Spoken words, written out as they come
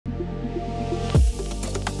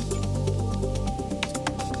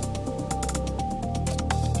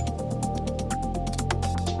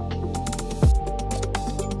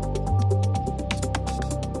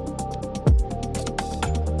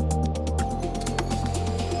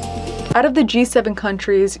Out of the G7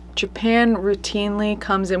 countries, Japan routinely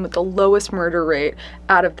comes in with the lowest murder rate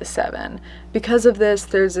out of the 7. Because of this,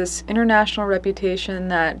 there's this international reputation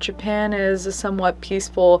that Japan is a somewhat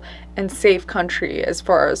peaceful and safe country as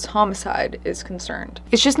far as homicide is concerned.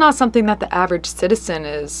 It's just not something that the average citizen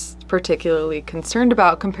is particularly concerned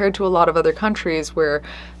about compared to a lot of other countries where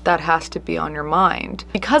that has to be on your mind.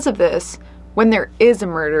 Because of this, when there is a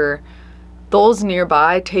murder, those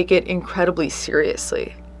nearby take it incredibly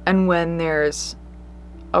seriously. And when there's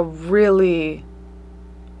a really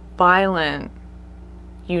violent,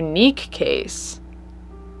 unique case,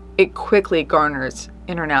 it quickly garners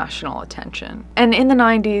international attention. And in the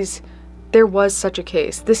 90s, there was such a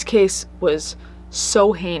case. This case was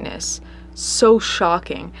so heinous, so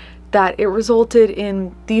shocking, that it resulted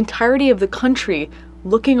in the entirety of the country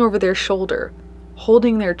looking over their shoulder,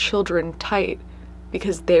 holding their children tight,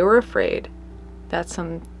 because they were afraid that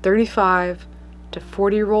some 35 to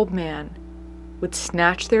 40-year-old man would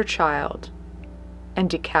snatch their child and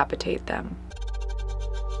decapitate them.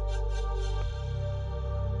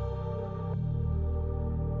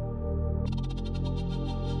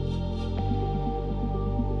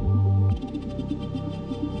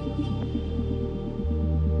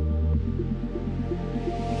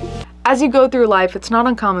 As you go through life, it's not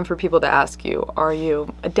uncommon for people to ask you, are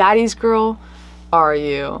you a daddy's girl? Are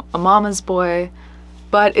you a mama's boy?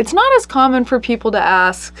 But it's not as common for people to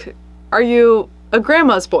ask, are you a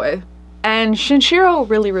grandma's boy? And Shinshiro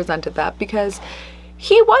really resented that because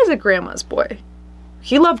he was a grandma's boy.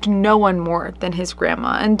 He loved no one more than his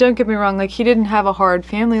grandma. And don't get me wrong, like, he didn't have a hard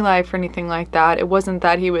family life or anything like that. It wasn't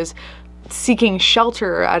that he was seeking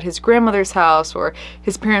shelter at his grandmother's house, or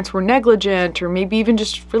his parents were negligent, or maybe even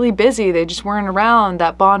just really busy. They just weren't around.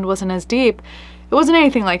 That bond wasn't as deep. It wasn't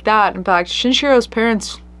anything like that. In fact, Shinshiro's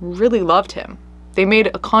parents really loved him. They made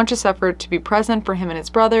a conscious effort to be present for him and his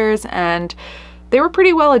brothers, and they were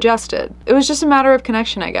pretty well adjusted. It was just a matter of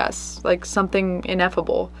connection, I guess, like something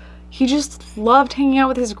ineffable. He just loved hanging out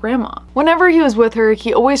with his grandma. Whenever he was with her,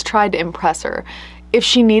 he always tried to impress her. If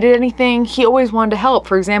she needed anything, he always wanted to help.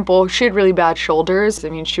 For example, she had really bad shoulders. I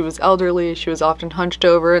mean, she was elderly, she was often hunched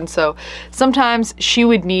over, and so sometimes she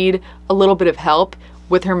would need a little bit of help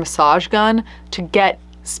with her massage gun to get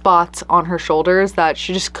spots on her shoulders that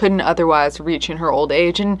she just couldn't otherwise reach in her old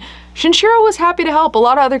age, and Shinshiro was happy to help. A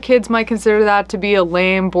lot of other kids might consider that to be a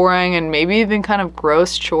lame, boring, and maybe even kind of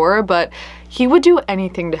gross chore, but he would do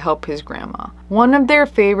anything to help his grandma. One of their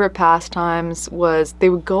favorite pastimes was they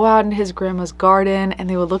would go out into his grandma's garden and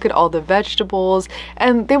they would look at all the vegetables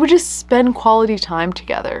and they would just spend quality time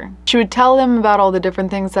together. She would tell them about all the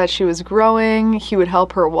different things that she was growing. He would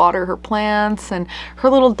help her water her plants, and her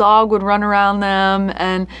little dog would run around them.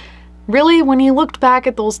 And really, when he looked back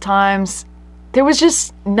at those times, there was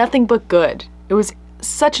just nothing but good. It was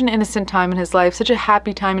such an innocent time in his life, such a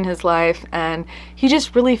happy time in his life, and he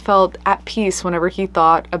just really felt at peace whenever he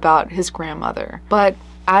thought about his grandmother. But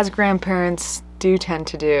as grandparents do tend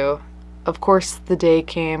to do, of course the day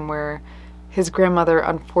came where his grandmother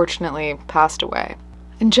unfortunately passed away.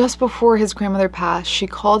 And just before his grandmother passed, she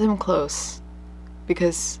called him close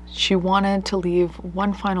because she wanted to leave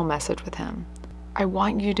one final message with him. I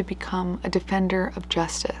want you to become a defender of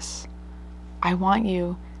justice. I want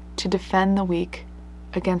you to defend the weak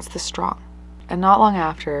against the strong. And not long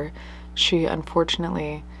after, she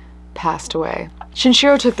unfortunately passed away.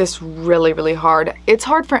 Shinshiro took this really, really hard. It's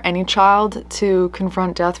hard for any child to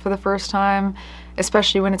confront death for the first time,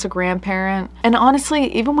 especially when it's a grandparent. And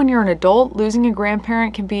honestly, even when you're an adult, losing a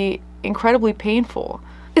grandparent can be incredibly painful.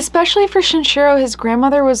 Especially for Shinshiro, his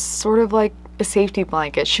grandmother was sort of like a safety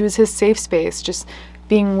blanket. She was his safe space, just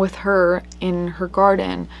being with her in her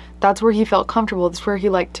garden. That's where he felt comfortable. That's where he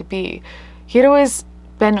liked to be. He had always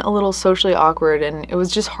been a little socially awkward, and it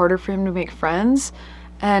was just harder for him to make friends.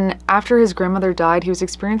 And after his grandmother died, he was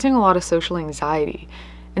experiencing a lot of social anxiety.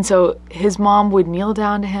 And so his mom would kneel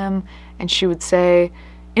down to him and she would say,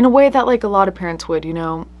 in a way that like a lot of parents would, you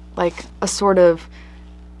know, like a sort of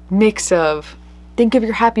mix of, think of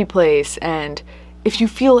your happy place, and if you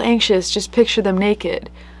feel anxious, just picture them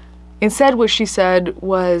naked. Instead, what she said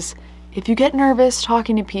was, if you get nervous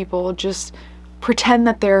talking to people, just pretend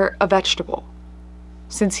that they're a vegetable,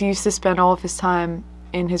 since he used to spend all of his time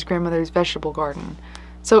in his grandmother's vegetable garden.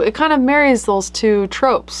 So it kind of marries those two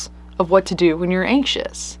tropes of what to do when you're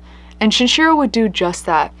anxious. And Shinshiro would do just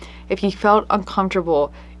that. If he felt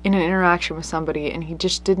uncomfortable in an interaction with somebody and he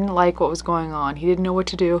just didn't like what was going on, he didn't know what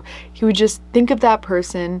to do, he would just think of that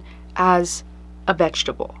person as a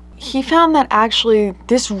vegetable. He found that actually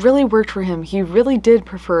this really worked for him. He really did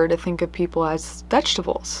prefer to think of people as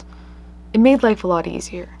vegetables. It made life a lot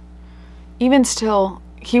easier. Even still,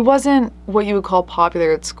 he wasn't what you would call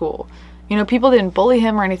popular at school. You know, people didn't bully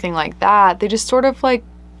him or anything like that. They just sort of like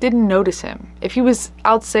didn't notice him. If he was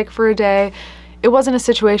out sick for a day, it wasn't a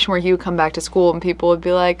situation where he would come back to school and people would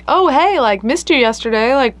be like, oh, hey, like, missed you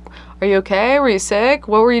yesterday. Like, are you okay? Were you sick?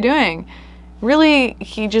 What were you doing? Really,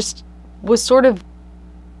 he just was sort of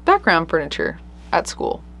background furniture at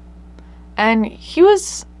school. And he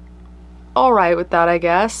was all right with that, I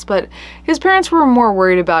guess, but his parents were more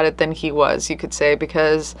worried about it than he was, you could say,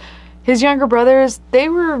 because his younger brothers, they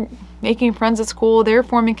were making friends at school, they were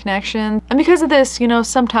forming connections. And because of this, you know,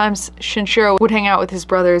 sometimes Shinshiro would hang out with his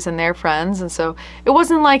brothers and their friends, and so it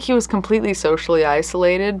wasn't like he was completely socially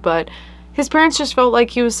isolated, but his parents just felt like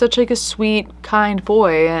he was such like a sweet, kind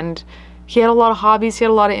boy, and he had a lot of hobbies, he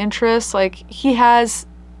had a lot of interests, like he has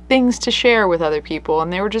things to share with other people,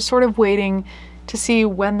 and they were just sort of waiting to see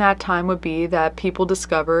when that time would be that people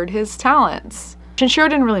discovered his talents. Shinshiro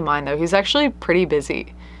didn't really mind though, he's actually pretty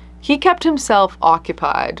busy. He kept himself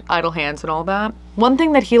occupied, idle hands and all that. One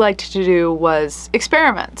thing that he liked to do was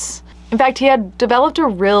experiments. In fact, he had developed a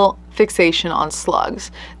real fixation on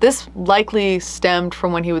slugs. This likely stemmed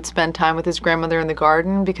from when he would spend time with his grandmother in the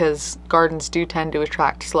garden, because gardens do tend to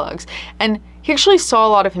attract slugs. And he actually saw a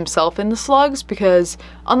lot of himself in the slugs because,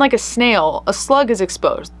 unlike a snail, a slug is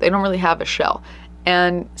exposed. They don't really have a shell.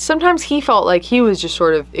 And sometimes he felt like he was just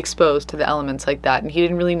sort of exposed to the elements like that, and he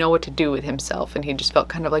didn't really know what to do with himself, and he just felt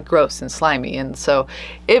kind of like gross and slimy. And so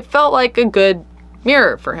it felt like a good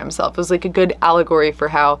mirror for himself. It was like a good allegory for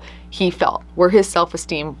how he felt, where his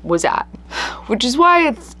self-esteem was at. Which is why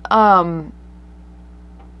it's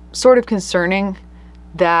sort of concerning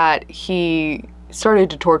that he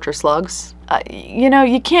started to torture slugs. You know,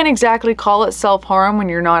 you can't exactly call it self-harm when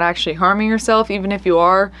you're not actually harming yourself, even if you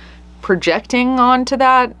are projecting onto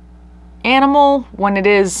that animal when it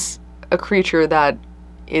is a creature that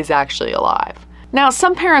is actually alive. Now,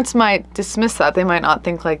 some parents might dismiss that. They might not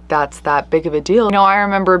think like that's that big of a deal. You know, I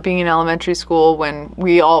remember being in elementary school when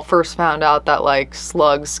we all first found out that like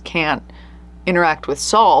slugs can't interact with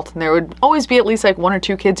salt, and there would always be at least like 1 or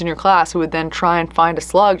 2 kids in your class who would then try and find a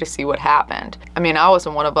slug to see what happened. I mean, I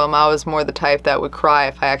wasn't one of them. I was more the type that would cry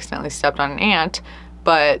if I accidentally stepped on an ant,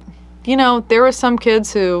 but you know, there were some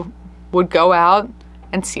kids who would go out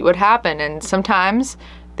and see what happened, and sometimes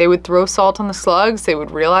they would throw salt on the slugs. They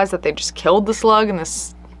would realize that they just killed the slug in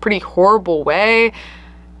this pretty horrible way,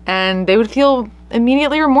 and they would feel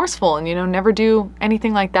immediately remorseful and, you know, never do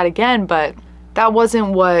anything like that again. But that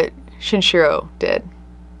wasn't what Shinshiro did.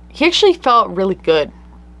 He actually felt really good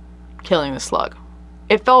killing the slug.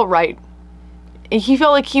 It felt right. He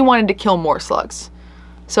felt like he wanted to kill more slugs.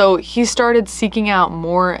 So he started seeking out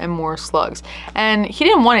more and more slugs. And he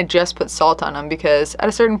didn't want to just put salt on them, because at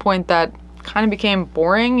a certain point that kind of became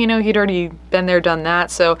boring. You know, he'd already been there, done that.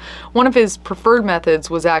 So one of his preferred methods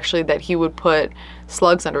was actually that he would put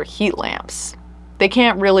slugs under heat lamps. They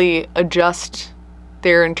can't really adjust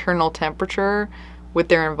their internal temperature with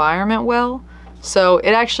their environment well. So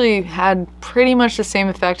it actually had pretty much the same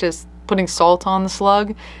effect as putting salt on the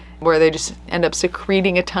slug, where they just end up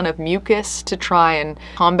secreting a ton of mucus to try and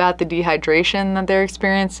combat the dehydration that they're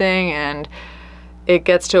experiencing, and it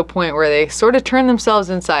gets to a point where they sort of turn themselves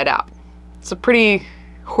inside out. It's a pretty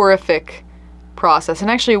horrific process. And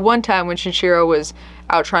actually one time when Shinshiro was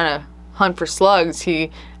out trying to hunt for slugs,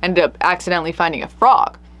 he ended up accidentally finding a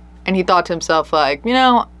frog. And he thought to himself, like, you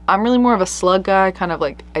know, I'm really more of a slug guy, kind of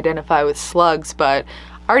like identify with slugs, but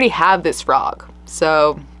I already have this frog.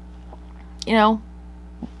 So, you know,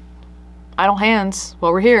 idle hands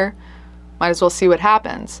while we're here, might as well see what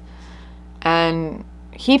happens. And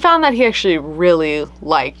he found that he actually really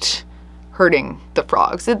liked hurting the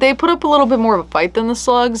frogs. They put up a little bit more of a fight than the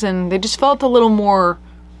slugs, and they just felt a little more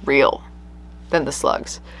real than the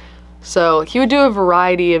slugs. So he would do a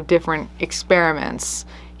variety of different experiments.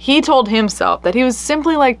 He told himself that he was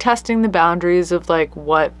simply like testing the boundaries of like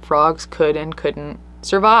what frogs could and couldn't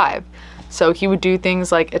survive. So he would do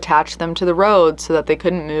things like attach them to the road so that they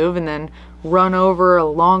couldn't move, and then run over a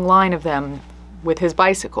long line of them with his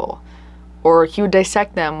bicycle. Or he would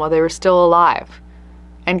dissect them while they were still alive.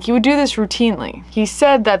 And he would do this routinely. He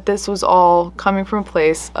said that this was all coming from a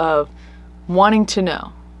place of wanting to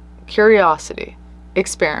know, curiosity,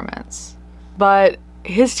 experiments. But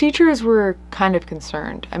his teachers were kind of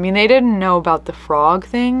concerned. I mean, they didn't know about the frog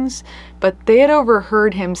things, but they had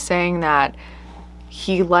overheard him saying that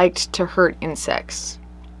he liked to hurt insects.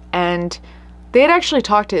 And they had actually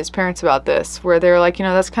talked to his parents about this, where they're like, you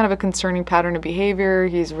know, that's kind of a concerning pattern of behavior.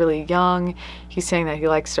 He's really young. He's saying that he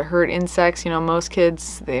likes to hurt insects. You know, most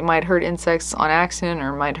kids, they might hurt insects on accident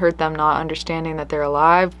or might hurt them not understanding that they're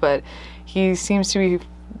alive, but he seems to be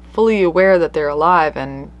fully aware that they're alive,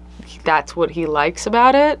 and that's what he likes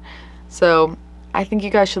about it. So I think you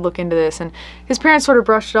guys should look into this. And his parents sort of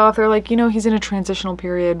brushed it off. They're like, you know, he's in a transitional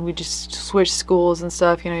period. We just switched schools and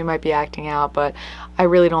stuff. You know, he might be acting out, but I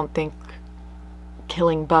really don't think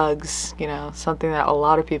killing bugs, you know, something that a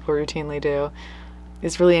lot of people routinely do,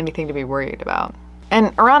 is really anything to be worried about.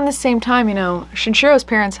 And around the same time, you know, Shinshiro's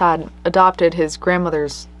parents had adopted his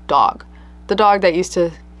grandmother's dog. The dog that used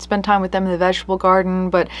to spend time with them in the vegetable garden.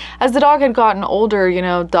 But as the dog had gotten older, you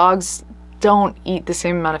know, dogs don't eat the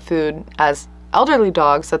same amount of food as elderly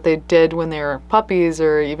dogs that they did when they were puppies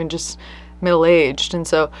or even just middle-aged. And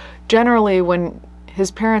so generally when his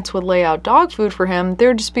parents would lay out dog food for him,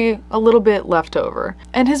 there'd just be a little bit left over.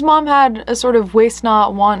 And his mom had a sort of waste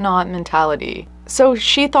not, want not mentality. So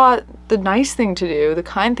she thought the nice thing to do, the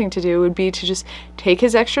kind thing to do, would be to just take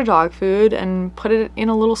his extra dog food and put it in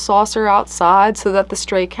a little saucer outside so that the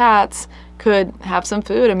stray cats could have some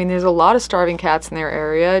food. I mean, there's a lot of starving cats in their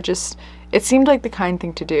area. It seemed like the kind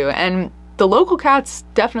thing to do. And the local cats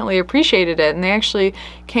definitely appreciated it, and they actually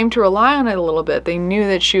came to rely on it a little bit. They knew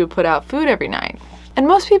that she would put out food every night. And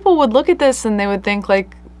most people would look at this and they would think,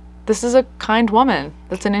 like, this is a kind woman.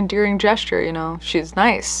 That's an endearing gesture, you know. She's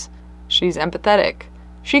nice. She's empathetic.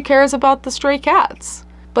 She cares about the stray cats.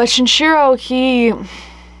 But Shinshiro,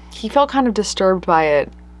 he felt kind of disturbed by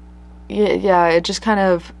it. Yeah, it just kind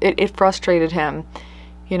of, it frustrated him.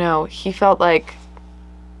 You know, he felt like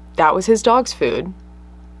that was his dog's food.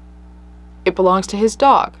 It belongs to his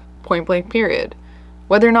dog, point blank period.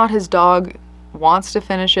 Whether or not his dog wants to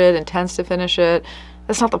finish it, intends to finish it,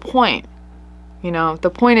 that's not the point. You know, the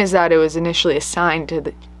point is that it was initially assigned to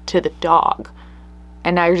the dog,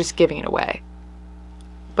 and now you're just giving it away.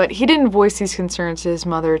 But he didn't voice these concerns to his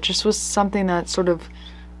mother. It just was something that sort of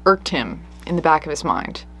irked him in the back of his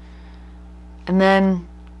mind. And then,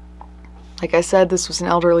 like I said, this was an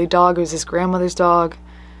elderly dog. It was his grandmother's dog.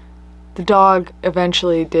 The dog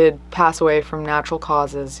eventually did pass away from natural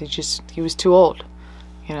causes. He was too old,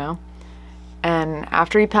 you know? And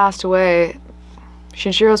after he passed away,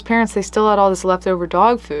 Shinshiro's parents, they still had all this leftover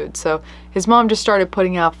dog food. So his mom just started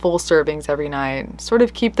putting out full servings every night, sort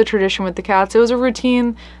of keep the tradition with the cats. It was a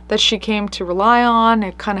routine that she came to rely on.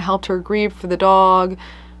 It kind of helped her grieve for the dog,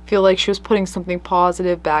 feel like she was putting something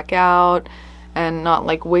positive back out and not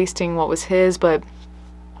like wasting what was his. But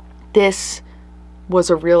this was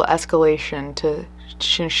a real escalation to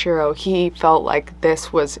Shinshiro. He felt like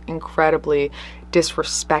this was incredibly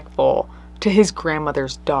disrespectful to his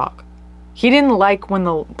grandmother's dog. He didn't like when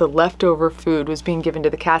the leftover food was being given to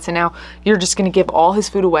the cats, and now you're just going to give all his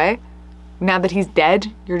food away? Now that he's dead,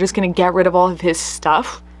 you're just going to get rid of all of his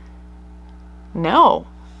stuff? No.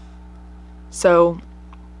 So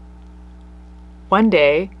one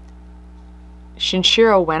day,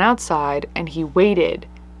 Shinshiro went outside and he waited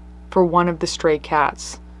for one of the stray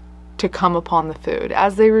cats to come upon the food.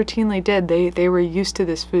 As they routinely did, they were used to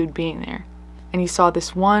this food being there. And he saw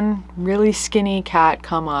this one really skinny cat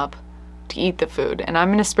come up to eat the food. And I'm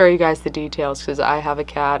going to spare you guys the details because I have a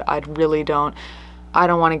cat. I don't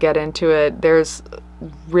want to get into it. There's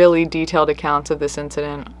really detailed accounts of this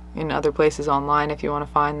incident in other places online if you want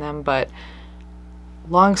to find them. But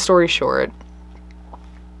long story short,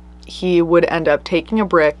 he would end up taking a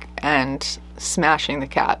brick and smashing the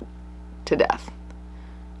cat to death.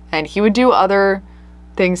 And he would do other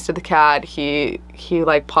things to the cat. He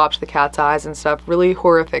like popped the cat's eyes and stuff, really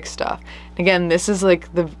horrific stuff. And again, this is like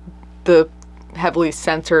the heavily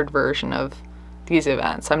censored version of these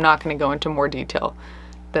events. I'm not going to go into more detail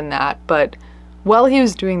than that, but while he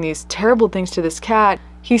was doing these terrible things to this cat,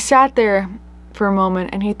 he sat there for a moment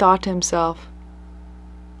and he thought to himself,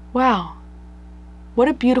 wow, what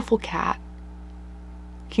a beautiful cat.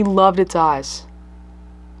 He loved its eyes,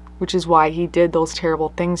 which is why he did those terrible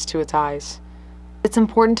things to its eyes. It's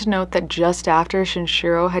important to note that just after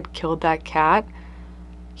Shinshiro had killed that cat,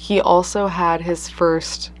 he also had his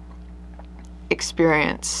first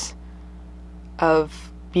experience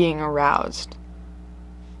of being aroused.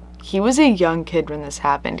 He was a young kid when this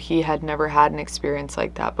happened. He had never had an experience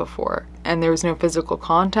like that before. And there was no physical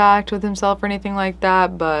contact with himself or anything like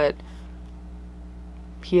that, but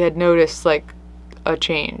he had noticed like a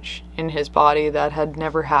change in his body that had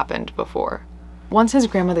never happened before. Once his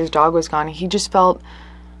grandmother's dog was gone, he just felt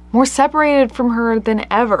more separated from her than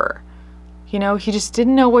ever. You know, he just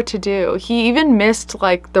didn't know what to do. He even missed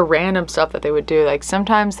like the random stuff that they would do. Like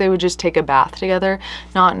sometimes they would just take a bath together,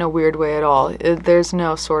 not in a weird way at all. There's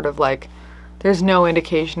no sort of like, there's no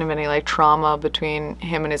indication of any like trauma between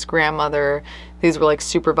him and his grandmother. These were like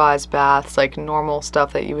supervised baths, like normal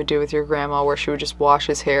stuff that you would do with your grandma where she would just wash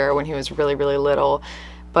his hair when he was really, really little.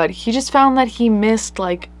 But he just found that he missed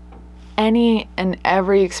like any and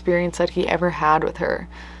every experience that he ever had with her.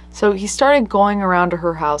 So he started going around to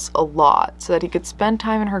her house a lot so that he could spend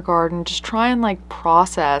time in her garden, just try and like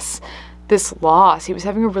process this loss. He was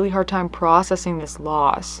having a really hard time processing this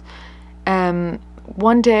loss. And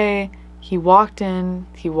one day he walked through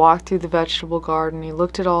the vegetable garden, he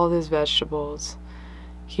looked at all of his vegetables.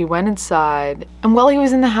 He went inside, and while he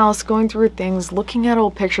was in the house going through her things, looking at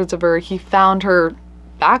old pictures of her, he found her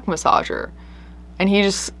back massager. And he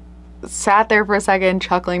just sat there for a second,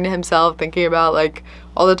 chuckling to himself, thinking about like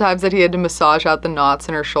all the times that he had to massage out the knots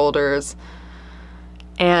in her shoulders.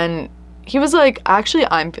 And he was like, actually,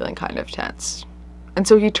 I'm feeling kind of tense. And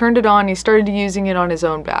so he turned it on, he started using it on his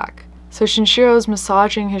own back. So Shinshiro's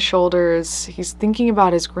massaging his shoulders, he's thinking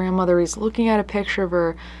about his grandmother, he's looking at a picture of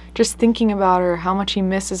her, just thinking about her, how much he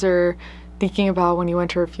misses her, thinking about when he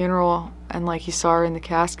went to her funeral and like he saw her in the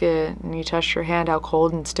casket and he touched her hand, how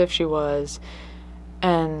cold and stiff she was,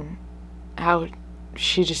 and how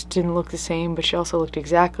she just didn't look the same, but she also looked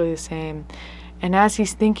exactly the same. And as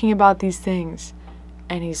he's thinking about these things,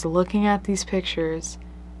 and he's looking at these pictures,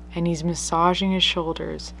 and he's massaging his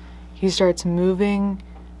shoulders, he starts moving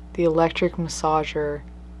the electric massager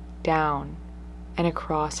down and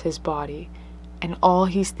across his body. And all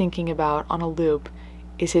he's thinking about on a loop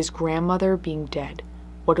is his grandmother being dead,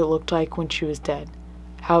 what it looked like when she was dead,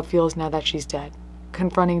 how it feels now that she's dead,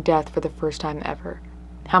 confronting death for the first time ever,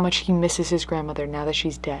 how much he misses his grandmother now that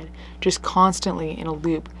she's dead, just constantly in a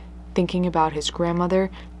loop, thinking about his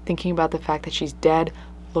grandmother, thinking about the fact that she's dead,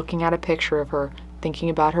 looking at a picture of her, thinking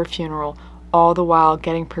about her funeral, all the while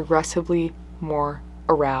getting progressively more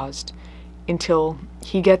aroused until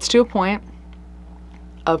he gets to a point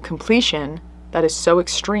of completion that is so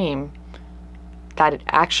extreme that it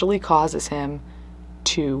actually causes him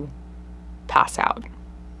to pass out.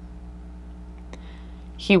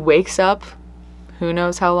 He wakes up, who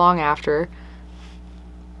knows how long after,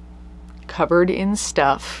 covered in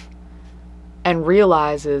stuff, and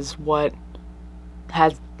realizes what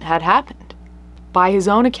had happened. By his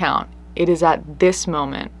own account, it is at this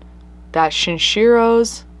moment that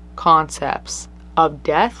Shinshiro's concepts of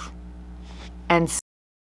death and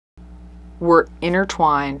were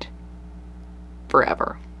intertwined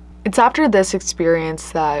forever. It's after this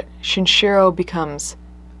experience that Shinshiro becomes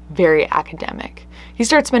very academic. He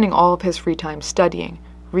starts spending all of his free time studying,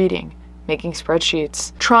 reading, making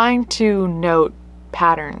spreadsheets, trying to note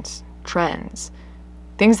patterns, trends,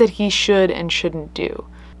 things that he should and shouldn't do.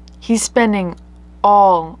 He's spending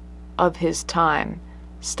all of his time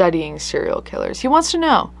studying serial killers. He wants to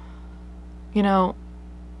know,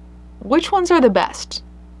 which ones are the best?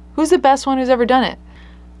 Who's the best one who's ever done it?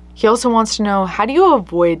 He also wants to know, how do you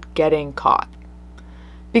avoid getting caught?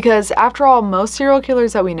 Because after all, most serial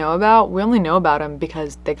killers that we know about, we only know about them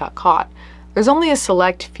because they got caught. There's only a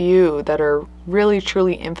select few that are really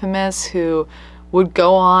truly infamous who would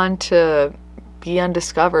go on to be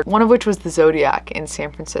undiscovered, one of which was the Zodiac in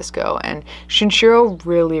San Francisco, and Shinshiro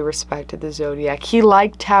really respected the Zodiac. He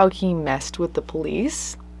liked how he messed with the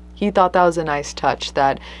police. He thought that was a nice touch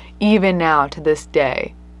that even now to this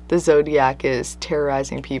day, the Zodiac is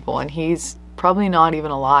terrorizing people and he's probably not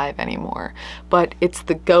even alive anymore. But it's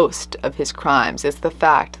the ghost of his crimes. It's the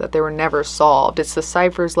fact that they were never solved. It's the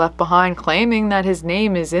ciphers left behind claiming that his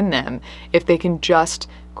name is in them if they can just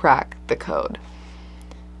crack the code.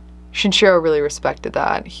 Shinshiro really respected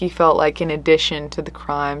that. He felt like in addition to the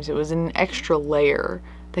crimes, it was an extra layer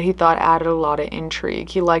that he thought added a lot of intrigue.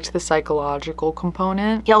 He liked the psychological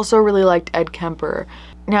component. He also really liked Ed Kemper.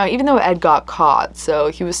 Now, even though Ed got caught, so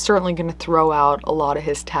he was certainly going to throw out a lot of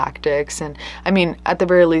his tactics, and I mean, at the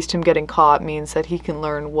very least, him getting caught means that he can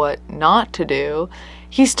learn what not to do.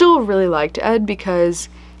 He still really liked Ed because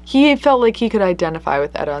he felt like he could identify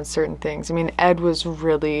with Ed on certain things. I mean, Ed was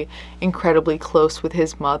really incredibly close with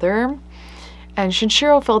his mother, and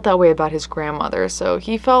Shinshiro felt that way about his grandmother, so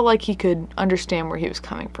he felt like he could understand where he was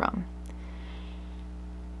coming from.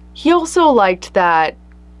 He also liked that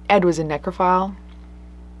Ed was a necrophile,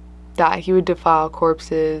 that he would defile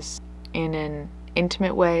corpses in an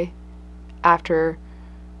intimate way after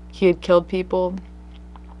he had killed people.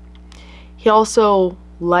 He also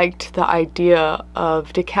liked the idea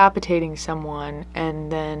of decapitating someone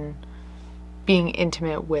and then being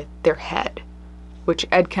intimate with their head, which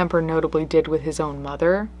Ed Kemper notably did with his own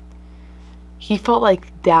mother. He felt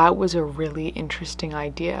like that was a really interesting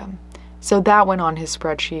idea. So that went on his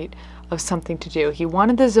spreadsheet of something to do. He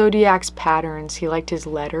wanted the Zodiac's patterns, he liked his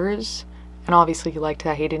letters, and obviously he liked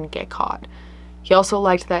that he didn't get caught. He also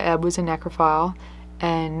liked that Ed was a necrophile,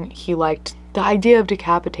 and he liked the idea of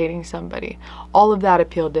decapitating somebody, all of that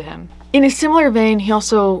appealed to him. In a similar vein, he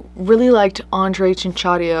also really liked Andre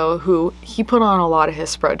Chinchario, who he put on a lot of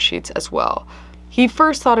his spreadsheets as well. He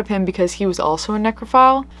first thought of him because he was also a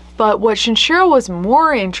necrophile, but what Shinshiro was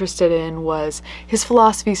more interested in was his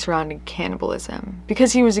philosophy surrounding cannibalism.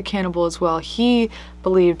 Because he was a cannibal as well, he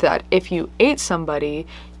believed that if you ate somebody,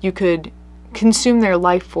 you could consume their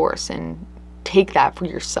life force and take that for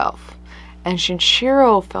yourself. And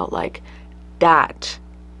Shinshiro felt like that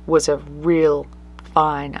was a real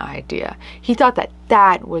fine idea. He thought that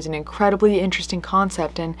that was an incredibly interesting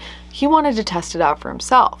concept and he wanted to test it out for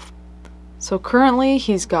himself. So currently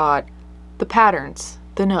he's got the patterns,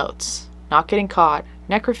 the notes, not getting caught,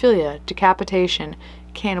 necrophilia, decapitation,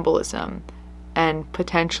 cannibalism, and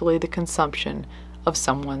potentially the consumption of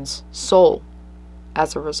someone's soul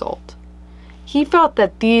as a result. He felt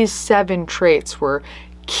that these 7 traits were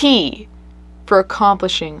key for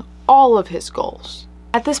accomplishing all of his goals.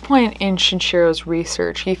 At this point in Shinshiro's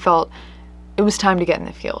research, he felt it was time to get in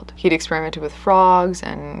the field. He'd experimented with frogs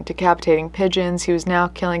and decapitating pigeons. He was now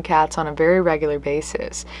killing cats on a very regular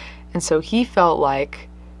basis. And so he felt like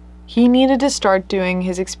he needed to start doing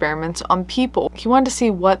his experiments on people. He wanted to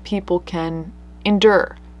see what people can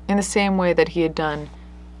endure in the same way that he had done,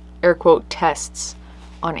 air quote, tests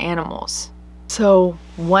on animals. So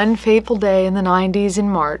one fateful day in the 90s in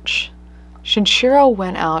March, Shinshiro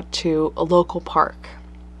went out to a local park.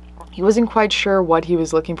 He wasn't quite sure what he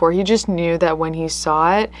was looking for. He just knew that when he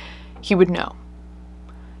saw it, he would know.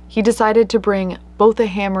 He decided to bring both a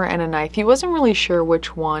hammer and a knife. He wasn't really sure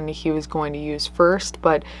which one he was going to use first,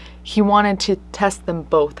 but he wanted to test them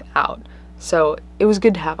both out. So it was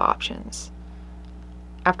good to have options.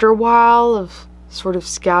 After a while of sort of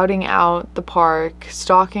scouting out the park,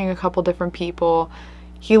 stalking a couple different people,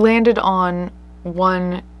 he landed on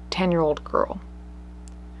one 10-year-old girl.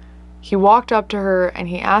 He walked up to her and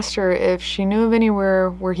he asked her if she knew of anywhere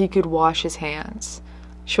where he could wash his hands.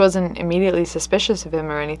 She wasn't immediately suspicious of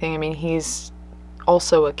him or anything. I mean, he's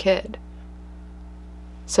also a kid.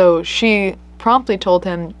 So she promptly told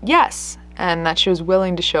him yes, and that she was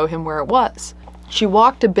willing to show him where it was. She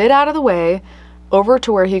walked a bit out of the way over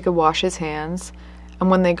to where he could wash his hands, and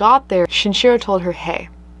when they got there, Shinshiro told her, "Hey,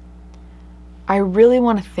 I really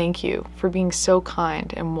want to thank you for being so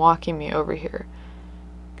kind and walking me over here.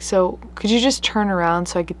 So could you just turn around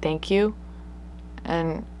so I could thank you?"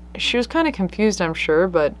 And she was kind of confused, I'm sure,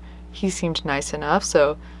 but he seemed nice enough,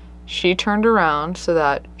 so she turned around so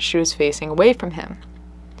that she was facing away from him.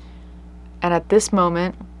 And at this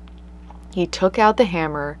moment, he took out the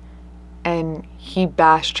hammer and he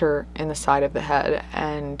bashed her in the side of the head,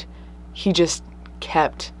 and he just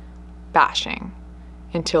kept bashing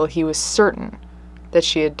until he was certain that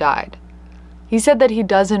she had died. He said that he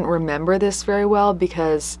doesn't remember this very well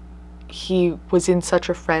because he was in such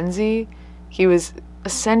a frenzy. He was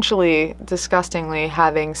essentially, disgustingly,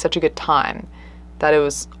 having such a good time that it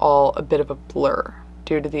was all a bit of a blur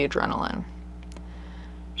due to the adrenaline.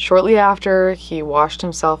 Shortly after he washed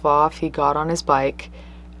himself off, he got on his bike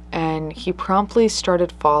and he promptly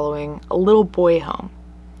started following a little boy home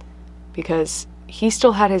because he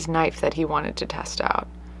still had his knife that he wanted to test out.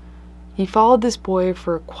 He followed this boy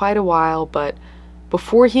for quite a while, but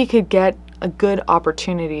before he could get a good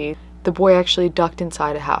opportunity, the boy actually ducked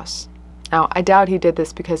inside a house. Now, I doubt he did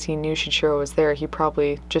this because he knew Shinshiro was there. He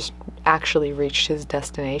probably just actually reached his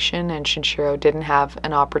destination and Shinshiro didn't have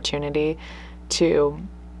an opportunity to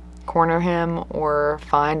corner him or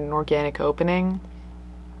find an organic opening.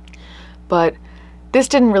 But this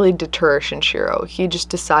didn't really deter Shinshiro. He just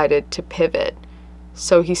decided to pivot.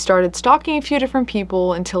 So he started stalking a few different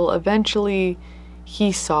people until eventually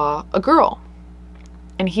he saw a girl.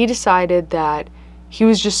 And he decided that he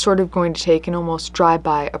was just sort of going to take an almost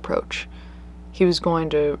drive-by approach. He was going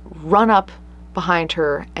to run up behind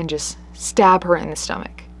her and just stab her in the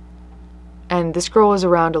stomach. And this girl was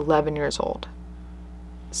around 11 years old.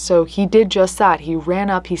 So he did just that. He ran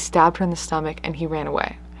up, he stabbed her in the stomach, and he ran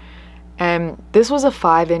away. And this was a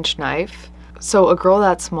 5-inch knife. So a girl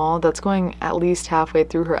that small, that's going at least halfway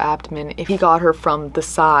through her abdomen if he got her from the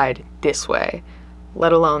side this way,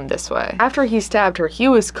 let alone this way. After he stabbed her, he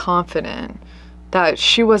was confident that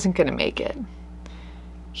she wasn't going to make it.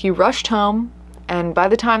 He rushed home, and by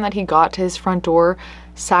the time that he got to his front door,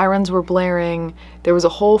 sirens were blaring. There was a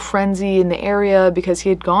whole frenzy in the area because he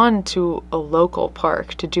had gone to a local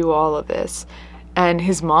park to do all of this. And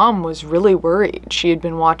his mom was really worried. She had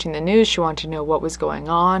been watching the news. She wanted to know what was going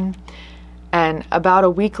on. And about a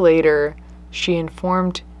week later, she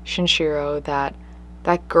informed Shinshiro that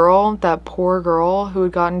that girl, that poor girl who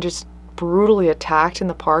had gotten just brutally attacked in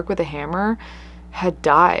the park with a hammer, had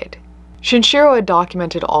died. Shinshiro had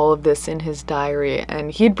documented all of this in his diary,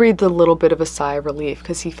 and he'd breathed a little bit of a sigh of relief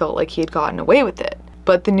because he felt like he had gotten away with it.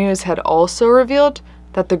 But the news had also revealed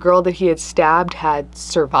that the girl that he had stabbed had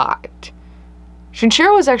survived.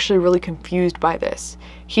 Shinshiro was actually really confused by this.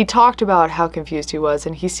 He talked about how confused he was,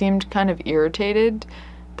 and he seemed kind of irritated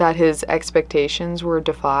that his expectations were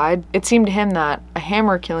defied. It seemed to him that a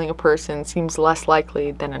hammer killing a person seems less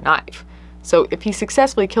likely than a knife. So if he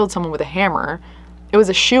successfully killed someone with a hammer, it was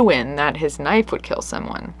a shoo-in that his knife would kill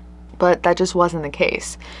someone. But that just wasn't the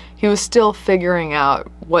case. He was still figuring out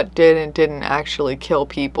what did and didn't actually kill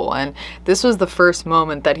people, and this was the first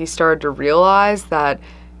moment that he started to realize that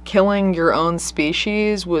killing your own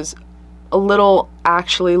species was a little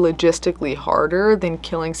actually logistically harder than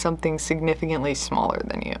killing something significantly smaller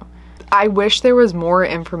than you. I wish there was more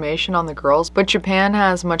information on the girls, but Japan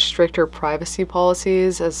has much stricter privacy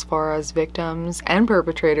policies as far as victims and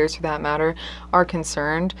perpetrators, for that matter, are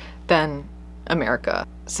concerned than America.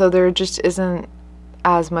 So there just isn't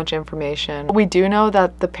as much information. We do know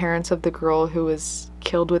that the parents of the girl who was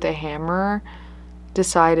killed with a hammer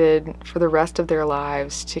decided for the rest of their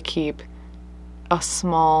lives to keep a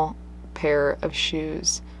small pair of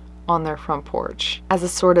shoes on their front porch as a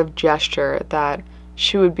sort of gesture that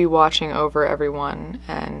she would be watching over everyone,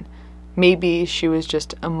 and maybe she was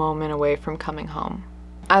just a moment away from coming home.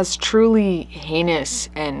 As truly heinous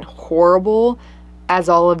and horrible as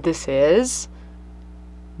all of this is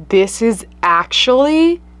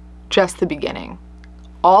actually just the beginning.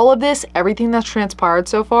 All of this, everything that's transpired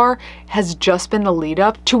so far, has just been the lead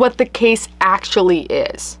up to what the case actually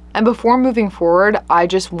is. And before moving forward, I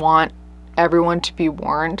just want everyone to be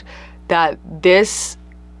warned that this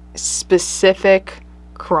specific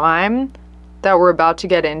crime that we're about to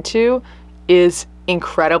get into is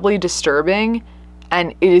incredibly disturbing,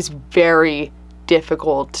 and it is very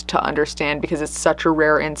difficult to understand because it's such a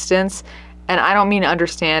rare instance. And I don't mean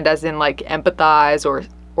understand as in like empathize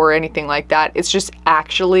or anything like that. It's just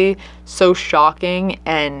actually so shocking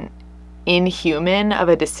and inhuman of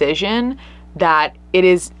a decision that it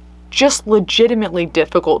is just legitimately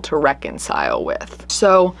difficult to reconcile with.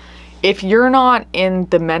 So if you're not in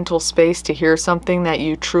the mental space to hear something that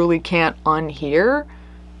you truly can't unhear,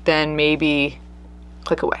 then maybe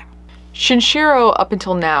click away. Shinshiro, up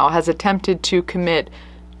until now, has attempted to commit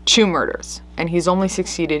 2 murders, and he's only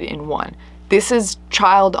succeeded in 1. This is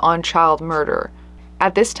child-on-child murder.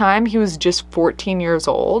 At this time, he was just 14 years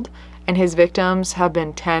old, and his victims have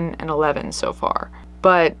been 10 and 11 so far.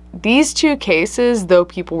 But these 2 cases, though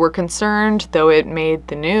people were concerned, though it made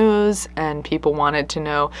the news, and people wanted to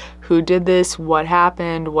know who did this, what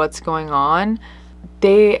happened, what's going on,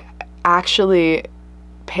 they actually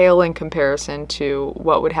pale in comparison to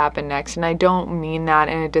what would happen next. And I don't mean that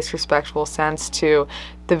in a disrespectful sense to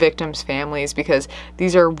the victims' families, because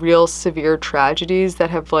these are real severe tragedies that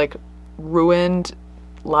have like ruined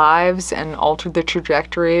lives and altered the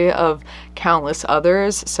trajectory of countless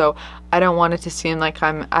others. So I don't want it to seem like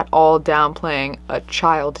I'm at all downplaying a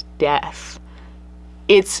child death.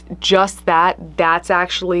 It's just that that's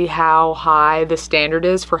actually how high the standard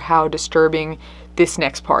is for how disturbing this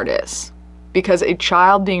next part is. Because a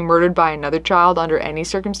child being murdered by another child under any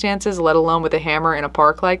circumstances, let alone with a hammer in a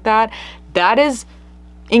park like that, that is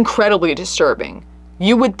incredibly disturbing.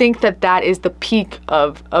 You would think that that is the peak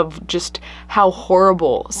of just how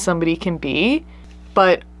horrible somebody can be.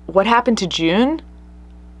 But what happened to June?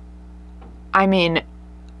 I mean,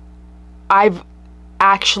 I've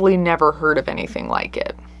actually never heard of anything like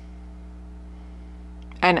it.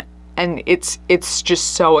 And it's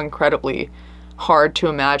just so incredibly hard to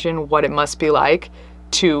imagine what it must be like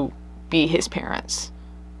to be his parents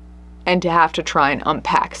and to have to try and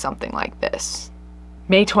unpack something like this.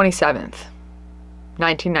 May 27th,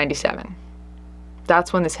 1997.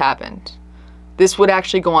 That's when this happened. This would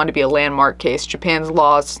actually go on to be a landmark case. Japan's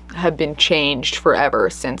laws have been changed forever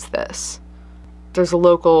since this. There's a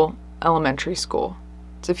local elementary school.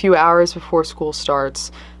 It's a few hours before school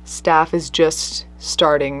starts. Staff is just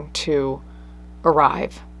starting to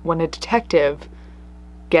arrive when a detective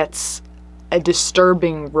gets a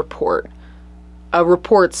disturbing report. A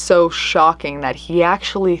report so shocking that he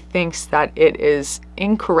actually thinks that it is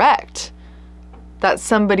incorrect, that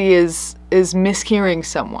somebody is mishearing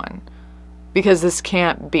someone, because this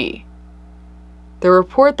can't be. The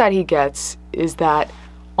report that he gets is that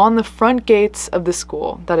on the front gates of the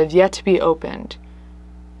school that have yet to be opened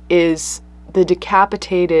is the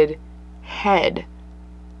decapitated head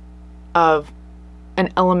of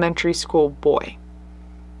an elementary school boy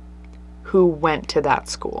who went to that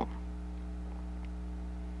school.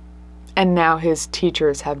 And now his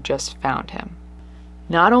teachers have just found him.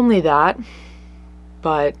 Not only that,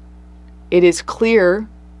 but It is clear,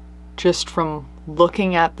 just from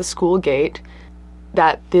looking at the school gate,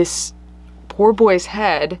 that this poor boy's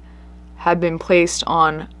head had been placed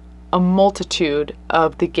on a multitude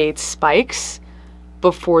of the gate's spikes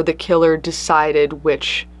before the killer decided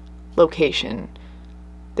which location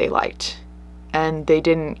they liked. And they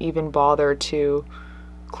didn't even bother to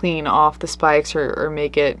clean off the spikes or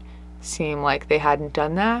make it seem like they hadn't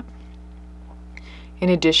done that. In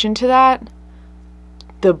addition to that,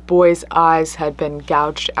 the boy's eyes had been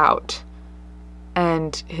gouged out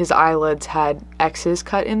and his eyelids had X's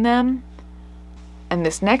cut in them. And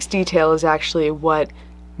this next detail is actually what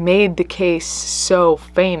made the case so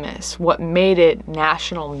famous, what made it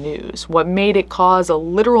national news, what made it cause a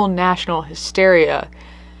literal national hysteria,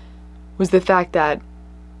 was the fact that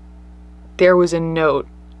there was a note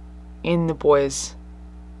in the boy's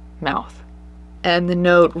mouth. And the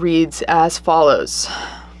note reads as follows: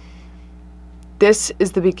 "This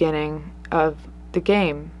is the beginning of the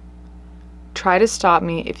game. Try to stop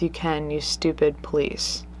me if you can, you stupid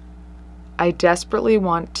police. I desperately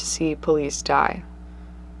want to see police die.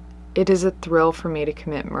 It is a thrill for me to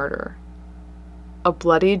commit murder. A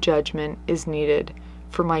bloody judgment is needed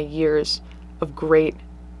for my years of great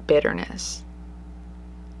bitterness."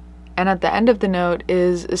 And at the end of the note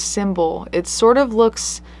is a symbol. It sort of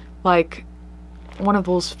looks like one of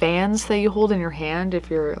those fans that you hold in your hand if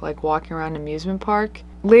you're like walking around an amusement park.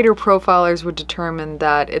 Later profilers would determine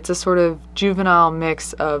that it's a sort of juvenile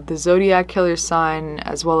mix of the Zodiac killer sign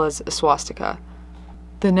as well as a swastika.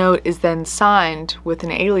 The note is then signed with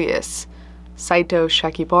an alias, Saito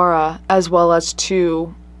Shakibara, as well as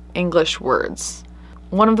 2 English words.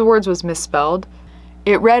 One of the words was misspelled.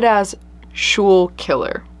 It read as Shul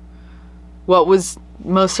Killer. What was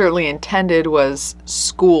most certainly intended was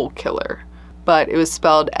School Killer, but it was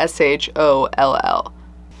spelled S-H-O-L-L.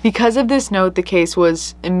 Because of this note, the case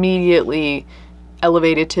was immediately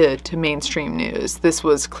elevated to mainstream news. This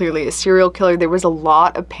was clearly a serial killer. There was a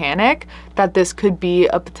lot of panic that this could be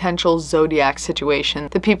a potential Zodiac situation.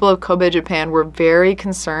 The people of Kobe, Japan were very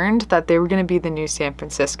concerned that they were going to be the new San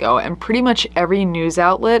Francisco, and pretty much every news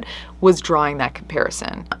outlet was drawing that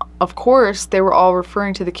comparison. Of course, they were all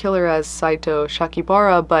referring to the killer as Saito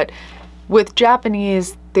Shakibara, but with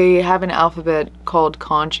Japanese, they have an alphabet called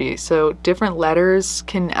kanji, so different letters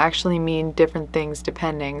can actually mean different things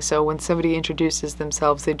depending. So when somebody introduces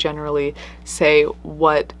themselves, they generally say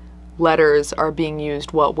what letters are being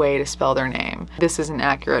used what way to spell their name. This isn't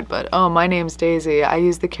accurate, but oh, my name's Daisy. I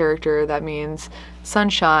use the character that means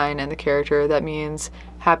sunshine and the character that means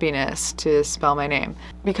happiness to spell my name.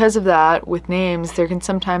 Because of that, with names, there can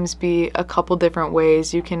sometimes be a couple different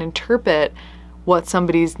ways you can interpret what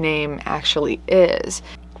somebody's name actually is.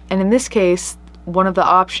 And in this case, one of the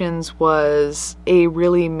options was a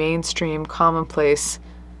really mainstream, commonplace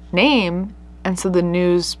name, and so the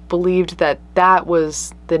news believed that that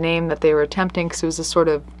was the name that they were attempting because it was a sort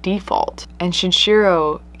of default. And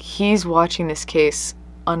Shinshiro, he's watching this case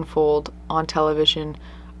unfold on television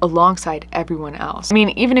alongside everyone else. I mean,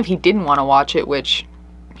 even if he didn't want to watch it, which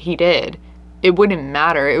he did, it wouldn't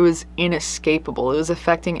matter. It was inescapable. It was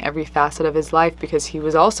affecting every facet of his life because he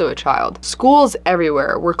was also a child. Schools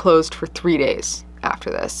everywhere were closed for 3 days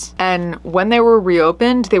after this. And when they were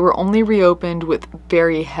reopened, they were only reopened with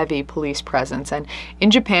very heavy police presence. And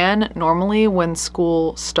in Japan, normally when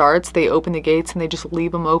school starts, they open the gates and they just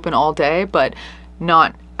leave them open all day, but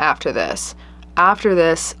not after this. After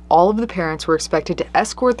this, all of the parents were expected to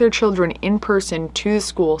escort their children in person to the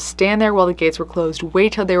school, stand there while the gates were closed,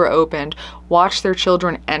 wait till they were opened, watch their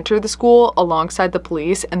children enter the school alongside the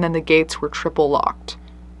police, and then the gates were triple locked.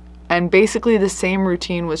 And basically the same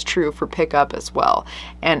routine was true for pickup as well.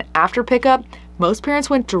 And after pickup, most parents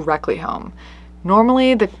went directly home.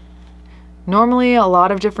 Normally a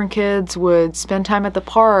lot of different kids would spend time at the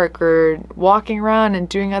park or walking around and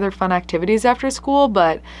doing other fun activities after school,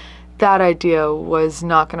 but that idea was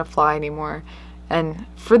not going to fly anymore. And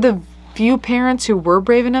for the few parents who were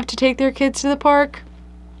brave enough to take their kids to the park,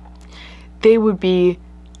 they would be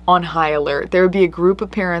on high alert. There would be a group of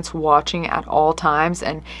parents watching at all times,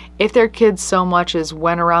 and if their kids so much as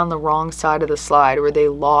went around the wrong side of the slide where they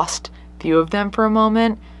lost view of them for a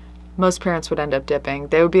moment, most parents would end up dipping.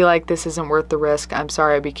 They would be like, "This isn't worth the risk. I'm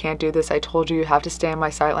sorry, we can't do this. I told you you have to stay on my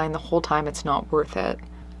sight line the whole time. It's not worth it."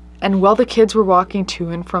 And while the kids were walking to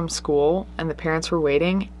and from school and the parents were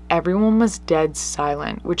waiting, everyone was dead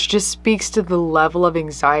silent, which just speaks to the level of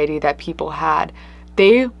anxiety that people had.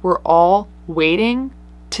 They were all waiting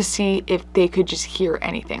to see if they could just hear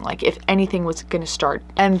anything, like if anything was going to start.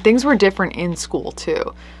 And things were different in school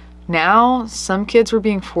too. Now, some kids were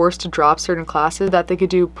being forced to drop certain classes that they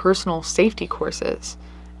could do personal safety courses.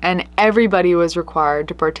 and everybody was required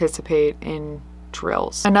to participate in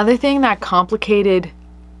drills. Another thing that complicated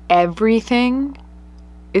everything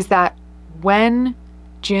is that when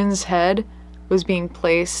Jun's head was being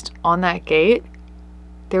placed on that gate,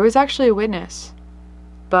 there was actually a witness,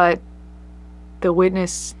 but the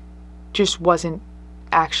witness just wasn't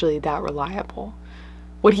actually that reliable.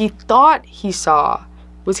 What he thought he saw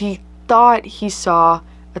was he thought he saw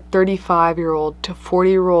a 35-year-old to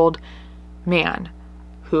 40-year-old man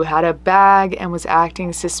who had a bag and was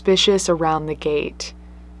acting suspicious around the gate.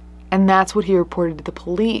 And that's what he reported to the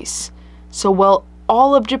police. So while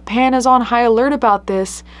all of Japan is on high alert about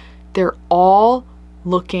this, they're all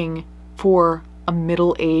looking for a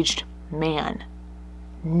middle-aged man.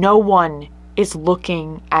 No one is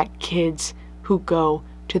looking at kids who go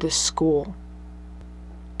to the school.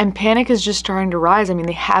 And panic is just starting to rise. I mean,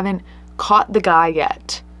 they haven't caught the guy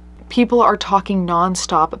yet. People are talking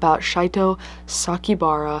nonstop about Shaito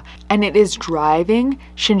Sakibara, and it is driving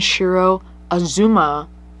Shinshiro Azuma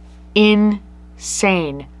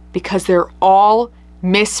insane because they're all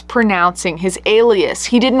mispronouncing his alias.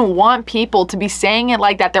 He didn't want people to be saying it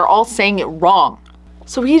like that. They're all saying it wrong.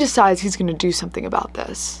 So he decides he's going to do something about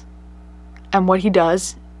this. And what he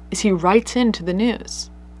does is he writes into the news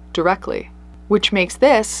directly, which makes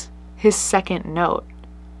this his second note,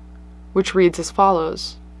 which reads as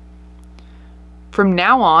follows. From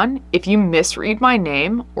now on, if you misread my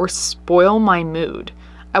name or spoil my mood,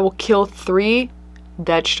 I will kill 3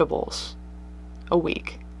 vegetables a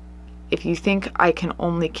week. If you think I can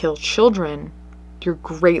only kill children, you're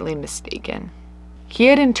greatly mistaken. He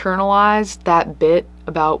had internalized that bit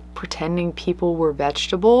about pretending people were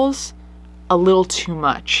vegetables a little too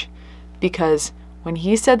much, because when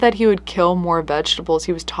he said that he would kill more vegetables,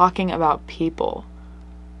 he was talking about people.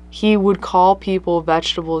 He would call people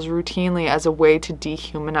vegetables routinely as a way to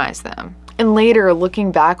dehumanize them. And later,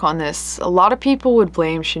 looking back on this, a lot of people would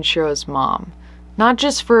blame Shinshiro's mom, not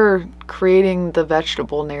just for creating the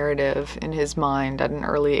vegetable narrative in his mind at an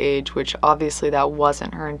early age, which obviously that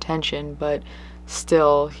wasn't her intention, but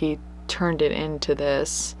still he turned it into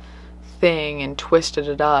this thing and twisted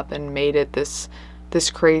it up and made it this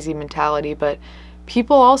crazy mentality. But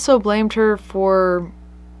people also blamed her for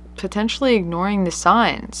potentially ignoring the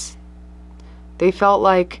signs. They felt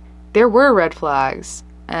like there were red flags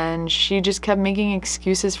and she just kept making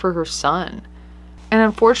excuses for her son. And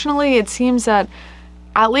unfortunately, it seems that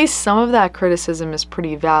at least some of that criticism is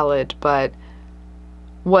pretty valid, but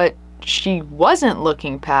what she wasn't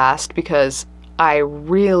looking past, because I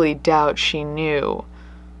really doubt she knew,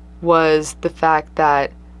 was the fact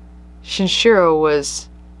that Shinshiro was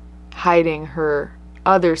hiding her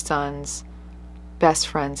other son's best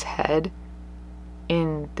friend's head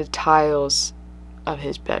in the tiles of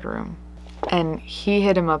his bedroom. And he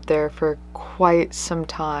hid him up there for quite some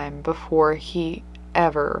time before he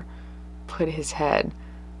ever put his head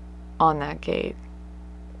on that gate.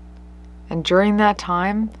 And during that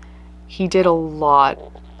time, he did a lot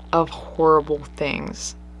of horrible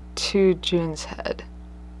things to Jun's head.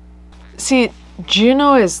 See,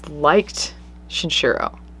 Juno is liked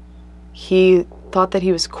Shinshiro. He thought that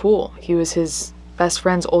he was cool. He was his best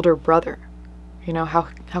friend's older brother. You know, how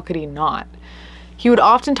could he not? He would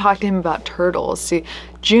often talk to him about turtles. See,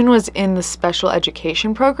 Jun was in the special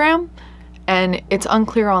education program, and it's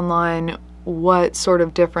unclear online what sort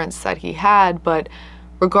of difference that he had, but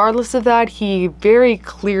regardless of that, he very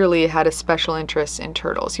clearly had a special interest in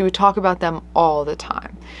turtles. He would talk about them all the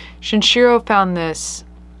time. Shinshiro found this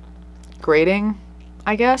grating,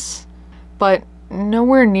 I guess, but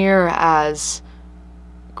nowhere near as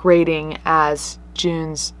grating as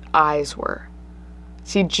Jun's eyes were.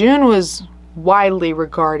 See, Jun was widely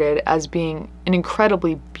regarded as being an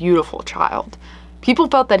incredibly beautiful child. People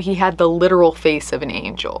felt that he had the literal face of an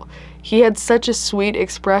angel. He had such a sweet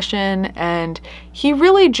expression, and he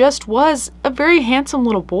really just was a very handsome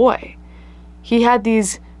little boy. He had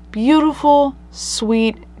these beautiful,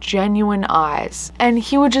 sweet, genuine eyes, and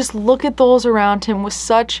he would just look at those around him with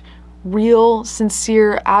such real,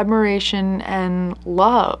 sincere admiration and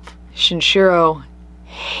love. Shinshiro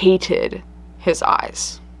hated his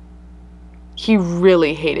eyes. He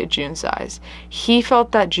really hated Jun's eyes. He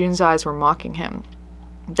felt that Jun's eyes were mocking him,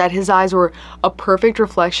 that his eyes were a perfect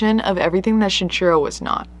reflection of everything that Shinshiro was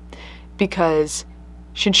not, because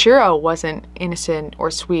Shinshiro wasn't innocent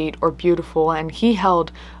or sweet or beautiful, and he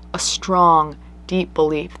held a strong, deep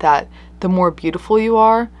belief that the more beautiful you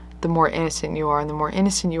are, the more innocent you are, and the more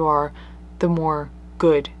innocent you are, the more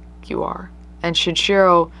good you are. And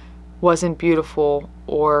Shinshiro wasn't beautiful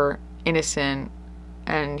or innocent,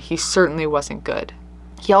 and he certainly wasn't good.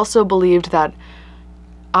 He also believed that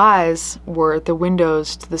eyes were the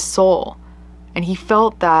windows to the soul. And he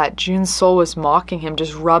felt that Jun's soul was mocking him,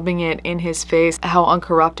 just rubbing it in his face, how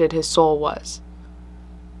uncorrupted his soul was.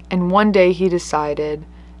 And one day he decided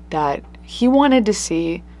that he wanted to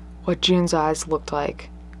see what Jun's eyes looked like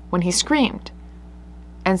when he screamed.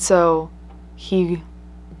 And so he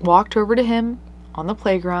walked over to him on the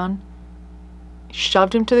playground,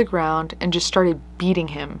 shoved him to the ground, and just started beating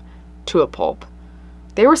him to a pulp.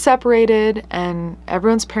 They were separated and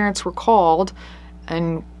everyone's parents were called,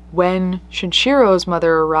 and when Shinshiro's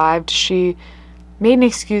mother arrived, she made an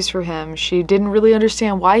excuse for him. She didn't really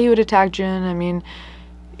understand why he would attack Jun. I mean,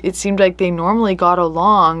 it seemed like they normally got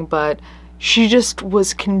along, but she just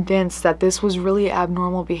was convinced that this was really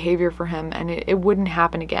abnormal behavior for him and it wouldn't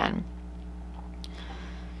happen again.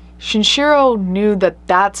 Shinshiro knew that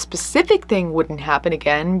that specific thing wouldn't happen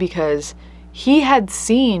again because he had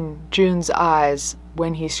seen Jun's eyes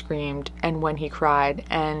when he screamed and when he cried,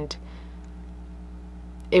 and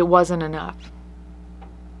it wasn't enough.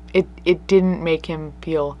 It didn't make him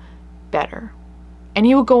feel better. And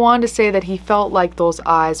he would go on to say that he felt like those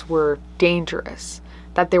eyes were dangerous,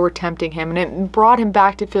 that they were tempting him, and it brought him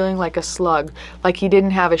back to feeling like a slug, like he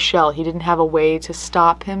didn't have a shell, he didn't have a way to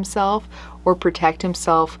stop himself or protect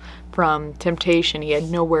himself from temptation. He had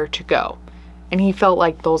nowhere to go. And he felt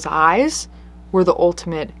like those eyes were the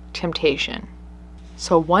ultimate temptation.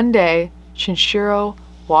 So one day, Shinshiro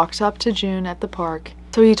walks up to Jun at the park.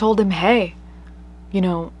 So he told him, hey, you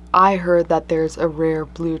know, I heard that there's a rare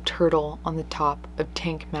blue turtle on the top of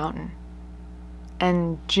Tank Mountain.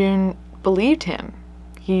 And Jun believed him.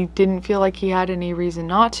 He didn't feel like he had any reason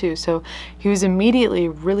not to, so he was immediately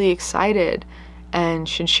really excited. And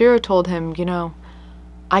Shinshiro told him, you know,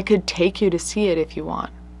 I could take you to see it if you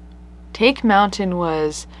want. Tank Mountain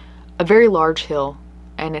was a very large hill,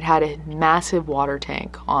 and it had a massive water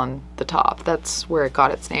tank on the top. That's where it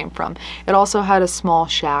got its name from. It also had a small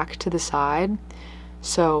shack to the side.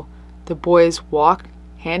 So the boys walked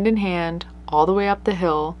hand in hand all the way up the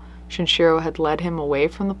hill. Shinshiro had led him away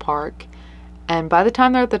from the park. And by the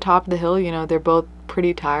time they're at the top of the hill, you know, they're both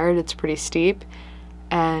pretty tired. It's pretty steep.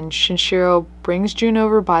 And Shinshiro brings Jun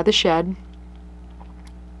over by the shed.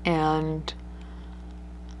 And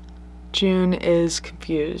Jun is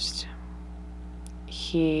confused.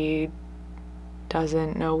 He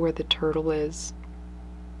doesn't know where the turtle is.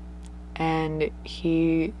 And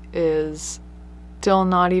he is still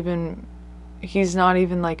he's not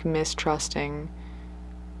even like mistrusting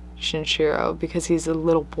Shinshiro because he's a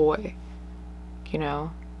little boy, you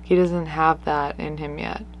know? He doesn't have that in him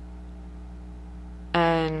yet.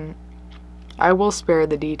 And I will spare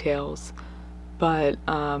the details, but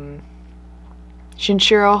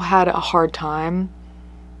Shinshiro had a hard time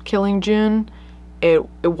killing Jun. It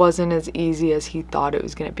wasn't as easy as he thought it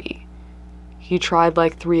was gonna be. He tried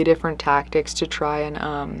like 3 different tactics to try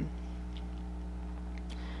and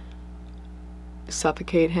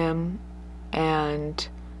suffocate him, and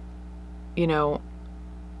you know,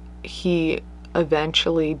 he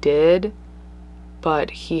eventually did,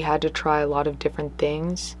 but he had to try a lot of different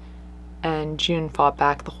things, and Jun fought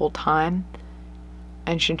back the whole time.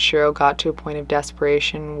 And Shinshiro got to a point of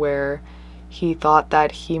desperation where he thought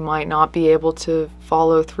that he might not be able to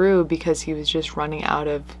follow through because he was just running out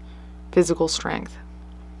of physical strength.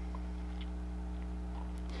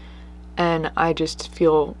 And I just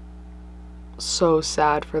feel so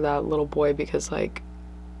sad for that little boy because, like,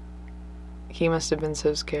 he must have been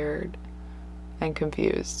so scared and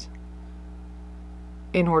confused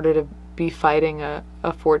in order to be fighting a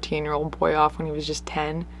 14-year-old boy off when he was just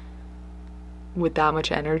 10 with that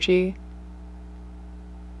much energy.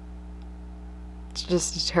 It's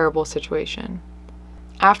just a terrible situation.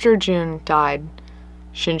 After Jun died,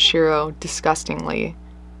 Shinshiro disgustingly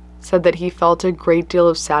said that he felt a great deal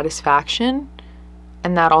of satisfaction,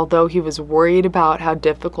 and that although he was worried about how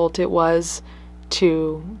difficult it was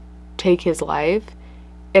to take his life,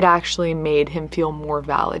 it actually made him feel more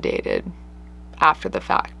validated after the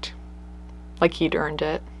fact, like he'd earned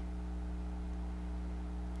it.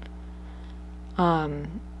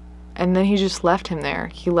 And then he just left him there.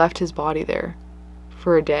 He left his body there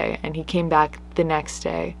for a day, and he came back the next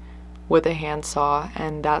day with a handsaw,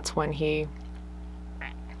 and that's when he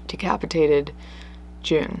decapitated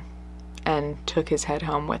Jun and took his head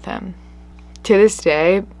home with him. To this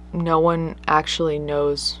day, no one actually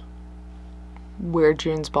knows where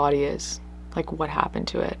Jun's body is, like what happened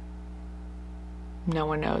to it. No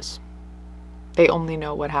one knows. They only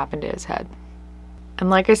know what happened to his head. And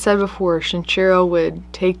like I said before, Shinshiro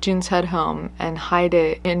would take Jun's head home and hide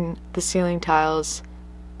it in the ceiling tiles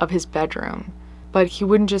of his bedroom. But he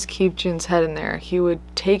wouldn't just keep Jun's head in there. He would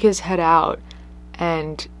take his head out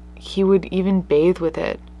and he would even bathe with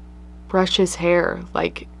it, brush his hair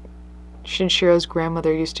like Shinshiro's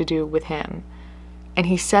grandmother used to do with him. And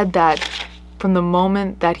he said that from the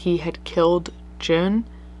moment that he had killed Jun,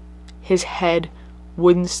 his head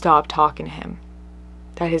wouldn't stop talking to him.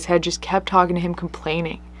 That his head just kept talking to him,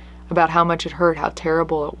 complaining about how much it hurt, how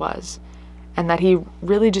terrible it was, and that he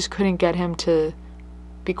really just couldn't get him to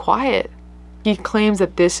be quiet. He claims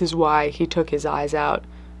that this is why he took his eyes out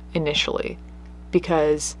initially,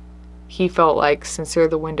 because he felt like, since they're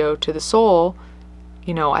the window to the soul,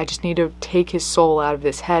 you know, I just need to take his soul out of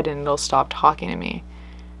this head and it'll stop talking to me.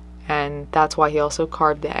 And that's why he also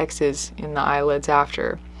carved the X's in the eyelids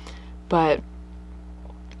after. But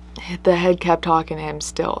the head kept talking to him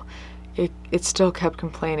still. It still kept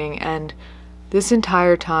complaining. And this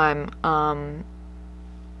entire time,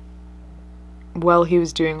 while he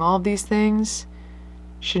was doing all of these things,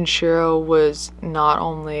 Shinshiro was not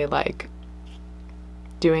only like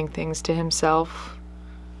doing things to himself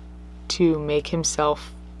to make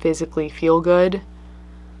himself physically feel good,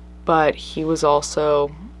 but he was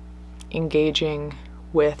also engaging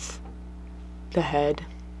with the head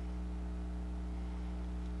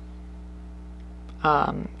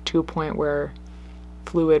to a point where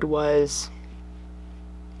fluid was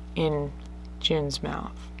in Jun's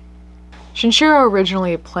mouth. Shinshiro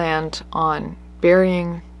originally planned on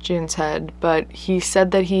burying Jun's head, but he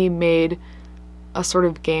said that he made a sort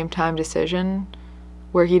of game time decision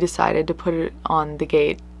where he decided to put it on the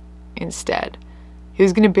gate instead. He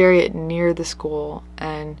was going to bury it near the school,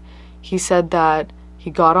 and he said that he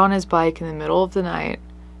got on his bike in the middle of the night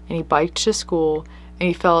and he biked to school, and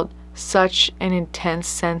he felt such an intense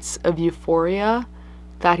sense of euphoria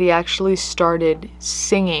that he actually started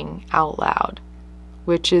singing out loud,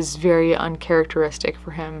 which is very uncharacteristic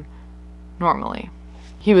for him normally.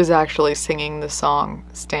 He was actually singing the song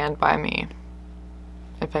Stand By Me,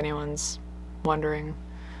 if anyone's wondering.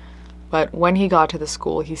 But when he got to the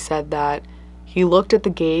school, he said that he looked at the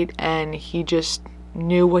gate and he just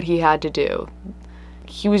knew what he had to do.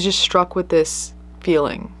 He was just struck with this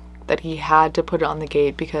feeling that he had to put it on the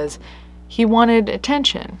gate because he wanted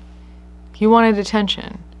attention. He wanted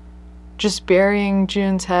attention. Just burying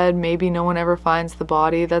Jun's head, maybe no one ever finds the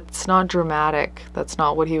body, that's not dramatic. That's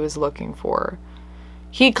not what he was looking for.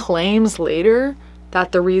 He claims later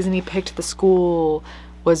that the reason he picked the school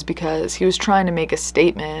was because he was trying to make a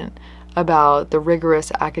statement about the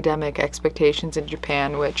rigorous academic expectations in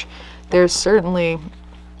Japan, which there's certainly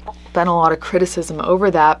been a lot of criticism over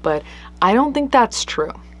that, but I don't think that's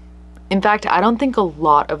true. In fact, I don't think a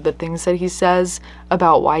lot of the things that he says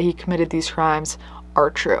about why he committed these crimes are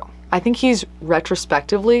true. I think he's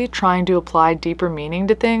retrospectively trying to apply deeper meaning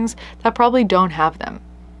to things that probably don't have them.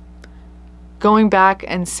 Going back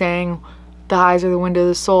and saying the eyes are the window of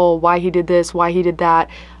the soul, why he did this, why he did that,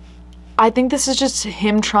 I think this is just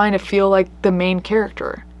him trying to feel like the main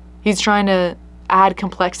character. He's trying to add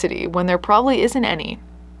complexity when there probably isn't any.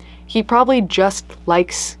 He probably just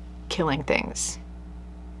likes killing things.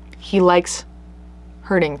 He likes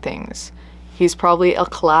hurting things. He's probably a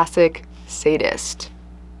classic sadist.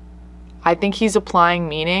 I think he's applying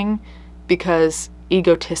meaning because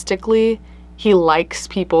egotistically, he likes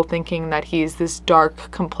people thinking that he's this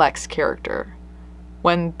dark, complex character,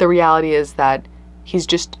 when the reality is that he's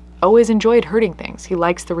just always enjoyed hurting things. He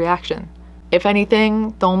likes the reaction. If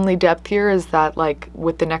anything, the only depth here is that, like,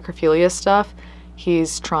 with the necrophilia stuff,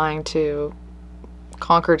 he's trying to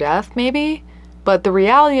conquer death, maybe? But the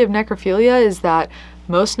reality of necrophilia is that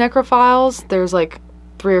most necrophiles, there's like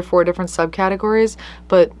 3 or 4 different subcategories,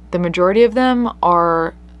 but the majority of them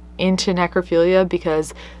are into necrophilia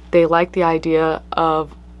because they like the idea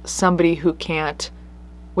of somebody who can't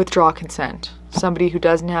withdraw consent, somebody who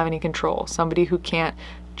doesn't have any control, somebody who can't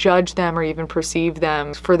judge them or even perceive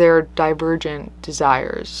them for their divergent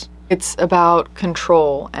desires. It's about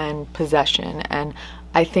control and possession, and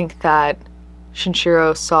I think that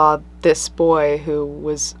Shinshiro saw this boy who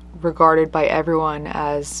was regarded by everyone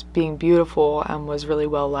as being beautiful and was really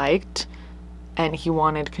well liked, and he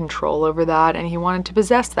wanted control over that, and he wanted to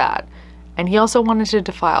possess that, and he also wanted to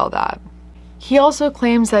defile that. He also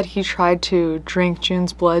claims that he tried to drink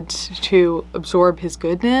Jun's blood to absorb his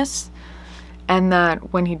goodness, and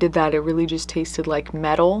that when he did that, it really just tasted like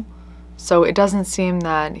metal. So it doesn't seem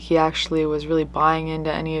that he actually was really buying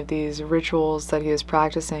into any of these rituals that he was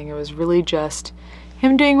practicing. It was really just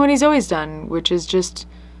him doing what he's always done, which is just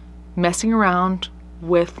messing around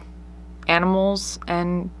with animals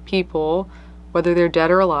and people, whether they're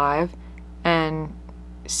dead or alive, and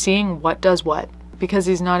seeing what does what. Because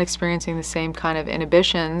he's not experiencing the same kind of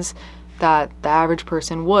inhibitions that the average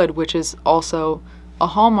person would, which is also a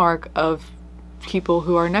hallmark of people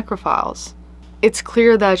who are necrophiles. It's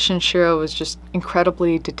clear that Shinshiro was just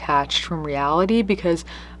incredibly detached from reality, because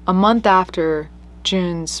a month after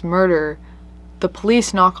Jun's murder, the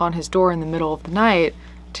police knock on his door in the middle of the night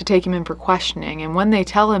to take him in for questioning. And when they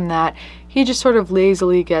tell him that, he just sort of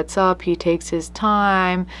lazily gets up, he takes his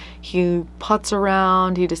time, he putts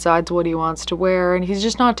around, he decides what he wants to wear, and he's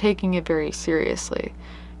just not taking it very seriously.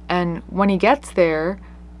 And when he gets there,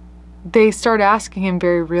 they start asking him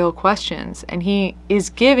very real questions, and he is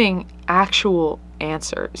giving actual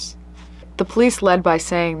answers. The police led by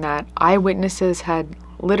saying that eyewitnesses had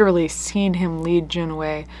literally seen him lead Jun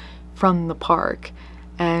away from the park,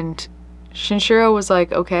 and Shinshiro was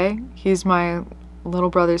like, okay, he's my little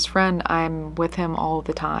brother's friend, I'm with him all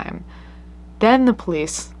the time. Then the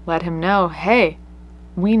police let him know, hey,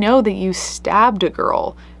 we know that you stabbed a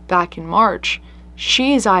girl back in March.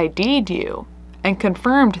 She's ID'd you and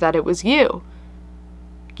confirmed that it was you.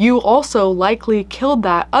 You also likely killed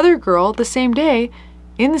that other girl the same day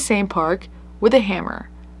in the same park with a hammer.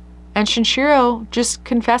 And Shinshiro just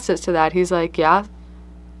confesses to that. He's like, yeah,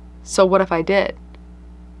 so what if I did?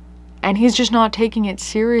 And he's just not taking it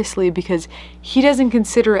seriously because he doesn't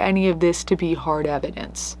consider any of this to be hard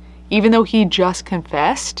evidence. Even though he just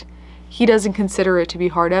confessed, he doesn't consider it to be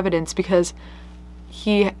hard evidence because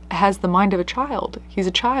he has the mind of a child. He's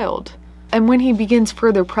a child. And when he begins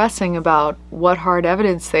further pressing about what hard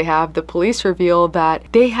evidence they have, the police reveal that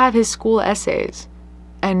they have his school essays.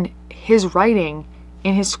 And his writing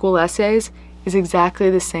in his school essays is exactly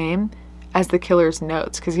the same as the killer's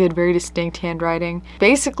notes, because he had very distinct handwriting.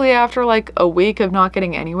 Basically, after like a week of not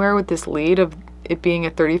getting anywhere with this lead of it being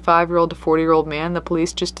a 35-year-old to 40-year-old man, the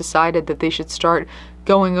police just decided that they should start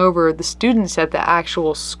going over the students at the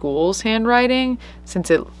actual school's handwriting, since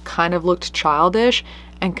it kind of looked childish,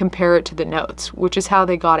 and compare it to the notes, which is how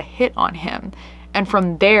they got a hit on him. And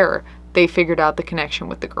from there, they figured out the connection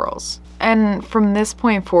with the girls. And from this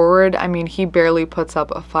point forward, I mean, he barely puts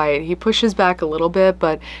up a fight. He pushes back a little bit,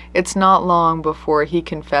 but it's not long before he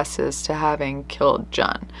confesses to having killed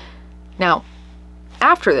Jun. Now,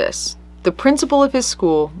 after this, the principal of his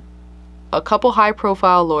school, a couple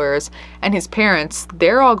high-profile lawyers, and his parents,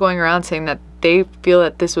 they're all going around saying that they feel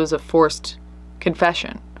that this was a forced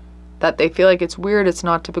confession. That they feel like it's weird, it's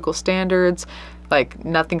not typical standards, like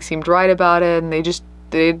nothing seemed right about it, and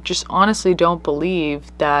they just honestly don't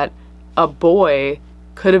believe that a boy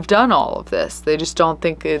could have done all of this. They just don't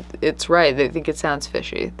think it's right. They think it sounds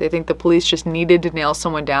fishy. They think the police just needed to nail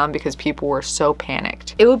someone down because people were so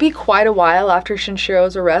panicked. It would be quite a while after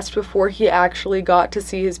Shinshiro's arrest before he actually got to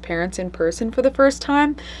see his parents in person for the first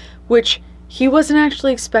time, which he wasn't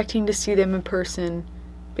actually expecting to see them in person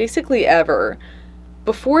basically ever.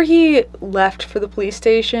 Before he left for the police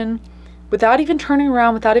station, without even turning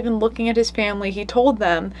around, without even looking at his family, he told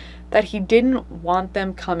them that he didn't want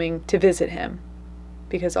them coming to visit him,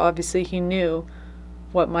 because obviously he knew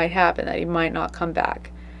what might happen, that he might not come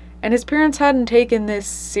back. And his parents hadn't taken this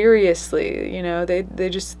seriously, you know, they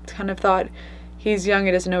just kind of thought he's young,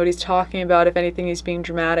 he doesn't know what he's talking about, if anything he's being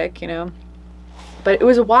dramatic, you know. But it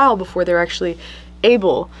was a while before they were actually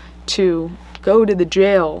able to go to the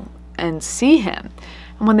jail and see him.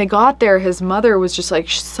 And when they got there, his mother was just like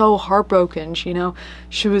so heartbroken, you know.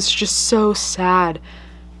 She was just so sad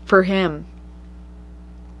for him.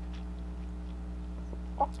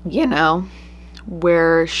 You know,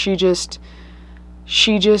 where she just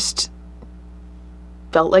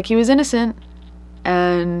felt like he was innocent,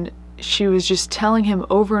 and she was just telling him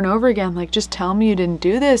over and over again, like, just tell me you didn't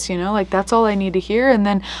do this, you know, like, that's all I need to hear, and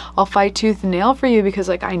then I'll fight tooth and nail for you, because,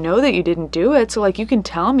 like, I know that you didn't do it, so, like, you can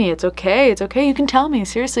tell me, it's okay, you can tell me,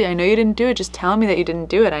 seriously, I know you didn't do it, just tell me that you didn't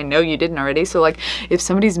do it, I know you didn't already, so, like, if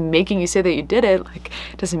somebody's making you say that you did it, like,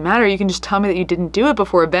 it doesn't matter, you can just tell me that you didn't do it.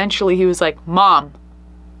 Before eventually he was like, Mom,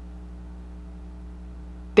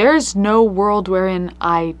 there's no world wherein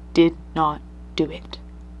I did not do it.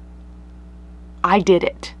 I did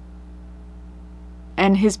it.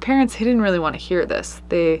 And his parents, he didn't really want to hear this.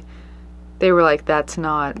 They were like, that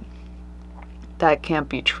can't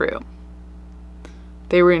be true.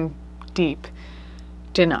 They were in deep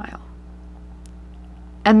denial.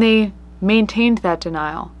 And they maintained that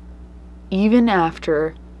denial even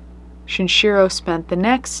after Shinshiro spent the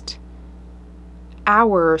next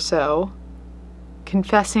hour or so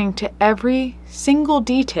confessing to every single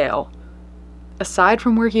detail, aside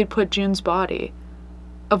from where he had put Jun's body,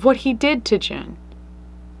 of what he did to Jun.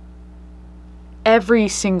 Every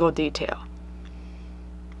single detail.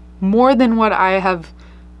 More than what I have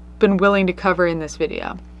been willing to cover in this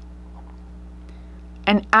video.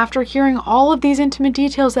 And after hearing all of these intimate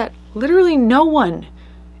details that literally no one,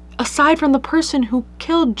 aside from the person who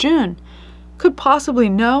killed Jun, could possibly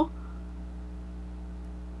know,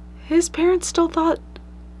 his parents still thought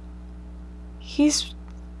it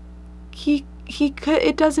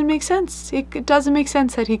doesn't make sense. It doesn't make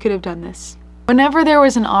sense that he could have done this. Whenever there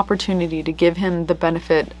was an opportunity to give him the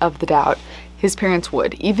benefit of the doubt, his parents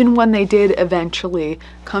would, even when they did eventually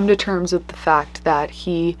come to terms with the fact that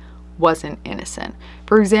he wasn't innocent.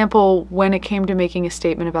 For example, when it came to making a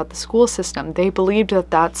statement about the school system, they believed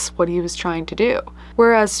that that's what he was trying to do.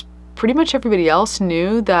 Whereas pretty much everybody else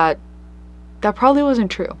knew that that probably wasn't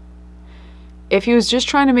true. If he was just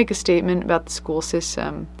trying to make a statement about the school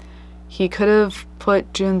system, he could have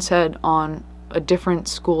put Jun's head on a different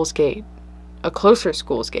school's gate, a closer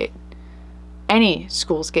school's gate, any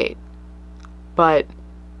school's gate. But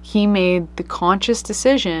he made the conscious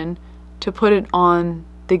decision to put it on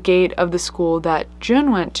the gate of the school that Jun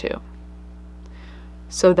went to,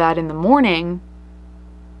 so that in the morning,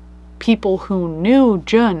 people who knew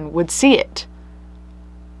Jun would see it.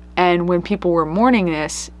 And when people were mourning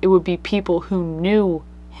this, it would be people who knew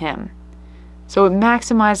him. So it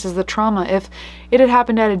maximizes the trauma. If it had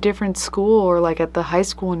happened at a different school or like at the high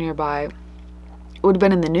school nearby, it would have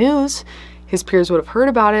been in the news. His peers would have heard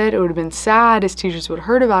about it. It would have been sad. His teachers would have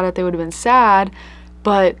heard about it. They would have been sad,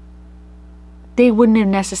 but they wouldn't have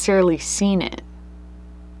necessarily seen it,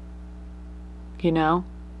 you know?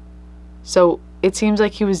 So it seems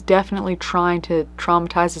like he was definitely trying to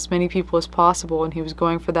traumatize as many people as possible, and he was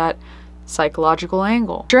going for that psychological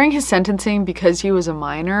angle. During his sentencing, because he was a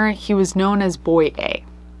minor, he was known as Boy A.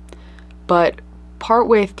 But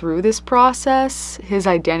partway through this process, his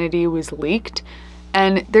identity was leaked,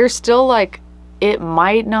 and there's still like, it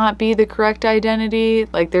might not be the correct identity.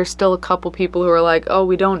 Like there's still a couple people who are like, oh,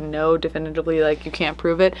 we don't know definitively, like you can't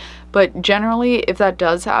prove it. But generally, if that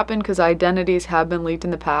does happen, because identities have been leaked in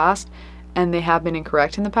the past and they have been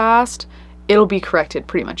incorrect in the past, it'll be corrected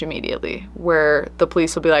pretty much immediately, where the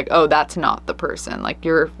police will be like, oh, that's not the person. Like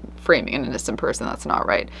you're framing an innocent person, that's not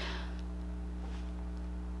right.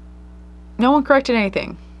 No one corrected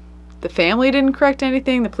anything. The family didn't correct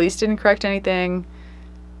anything, the police didn't correct anything.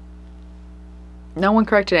 No one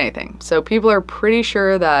corrected anything. So people are pretty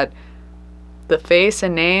sure that the face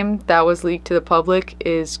and name that was leaked to the public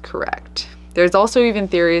is correct. There's also even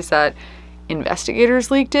theories that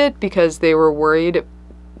investigators leaked it because they were worried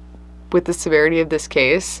with the severity of this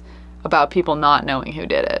case about people not knowing who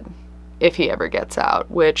did it if he ever gets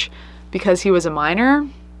out, which, because he was a minor,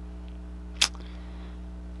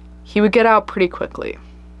 he would get out pretty quickly.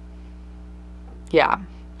 Yeah.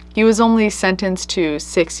 He was only sentenced to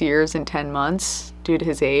 6 years and 10 months due to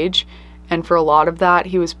his age, and for a lot of that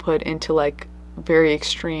he was put into like very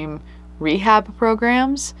extreme rehab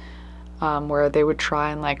programs where they would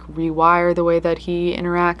try and like rewire the way that he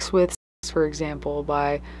interacts with, for example,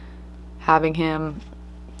 by having him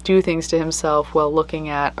do things to himself while looking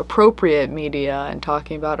at appropriate media and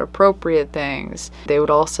talking about appropriate things. They would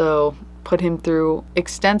also put him through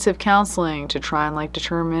extensive counseling to try and like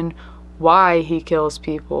determine why he kills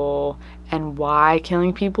people and why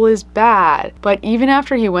killing people is bad. But even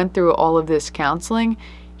after he went through all of this counseling,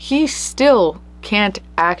 he still can't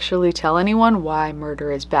actually tell anyone why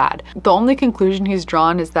murder is bad. The only conclusion he's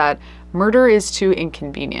drawn is that murder is too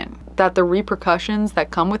inconvenient, that the repercussions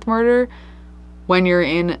that come with murder when you're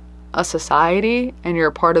in a society and you're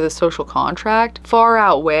a part of the social contract far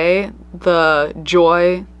outweigh the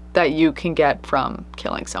joy that you can get from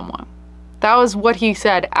killing someone. That was what he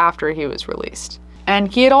said after he was released.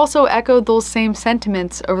 And he had also echoed those same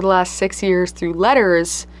sentiments over the last 6 years through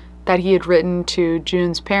letters that he had written to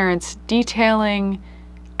Jun's parents, detailing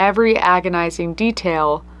every agonizing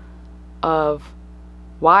detail of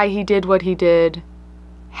why he did what he did,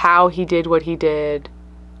 how he did what he did,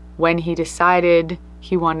 when he decided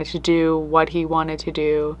he wanted to do what he wanted to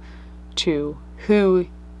do, to who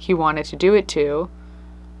he wanted to do it to.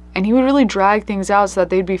 And he would really drag things out so that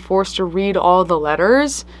they'd be forced to read all the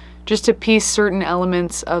letters just to piece certain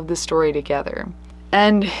elements of the story together.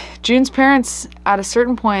 And Jun's parents, at a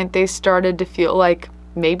certain point, they started to feel like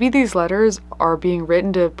maybe these letters are being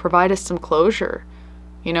written to provide us some closure.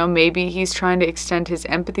 You know, maybe he's trying to extend his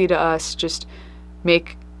empathy to us, just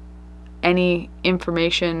make any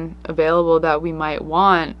information available that we might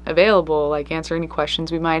want available, like answer any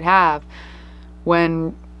questions we might have.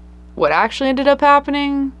 When what actually ended up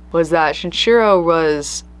happening was that Shinshiro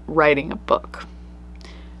was writing a book.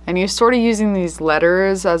 And he was sort of using these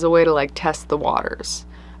letters as a way to like test the waters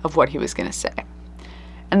of what he was going to say.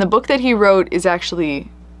 And the book that he wrote is actually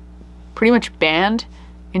pretty much banned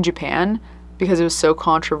in Japan because it was so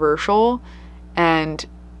controversial. And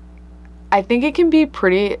I think it can be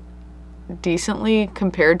pretty decently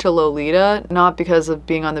compared to Lolita, not because of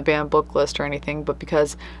being on the banned book list or anything, but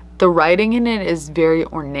because the writing in it is very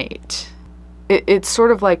ornate. It's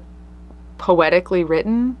sort of like poetically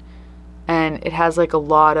written, and it has like a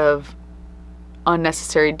lot of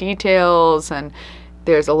unnecessary details, and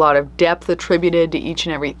there's a lot of depth attributed to each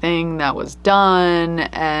and everything that was done,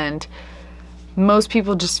 and most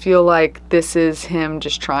people just feel like this is him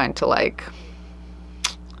just trying to like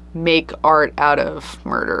make art out of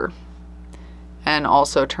murder and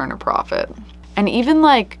also turn a profit. And even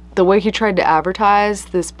like the way he tried to advertise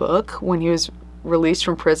this book when he was released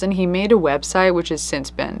from prison, he made a website which has since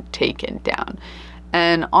been taken down.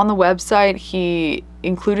 And on the website, he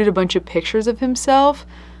included a bunch of pictures of himself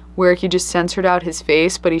where he just censored out his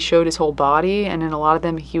face, but he showed his whole body, and in a lot of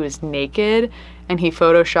them he was naked, and he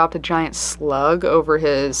photoshopped a giant slug over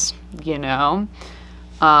his, you know,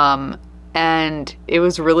 and it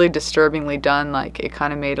was really disturbingly done. Like, it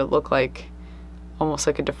kind of made it look like almost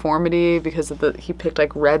like a deformity because of he picked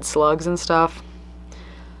like red slugs and stuff.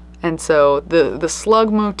 And so the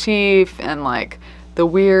slug motif and like the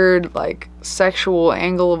weird like sexual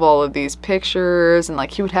angle of all of these pictures, and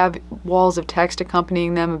like he would have walls of text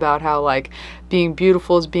accompanying them about how like being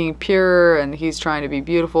beautiful is being pure, and he's trying to be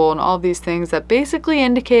beautiful, and all of these things that basically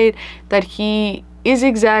indicate that he is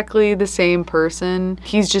exactly the same person.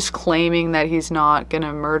 He's just claiming that he's not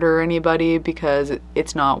gonna murder anybody because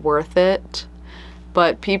it's not worth it.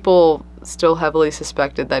 But people still heavily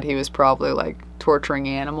suspected that he was probably like torturing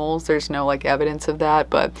animals. There's no like evidence of that,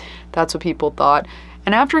 but that's what people thought.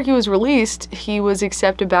 And after he was released, he was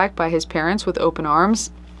accepted back by his parents with open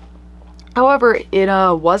arms. However, it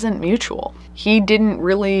wasn't mutual. He didn't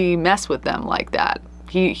really mess with them like that.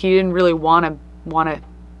 He didn't really want to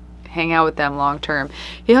hang out with them long term.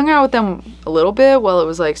 He hung out with them a little bit while it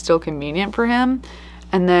was like still convenient for him.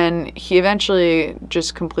 And then he eventually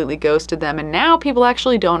just completely ghosted them. And now people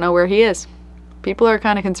actually don't know where he is. People are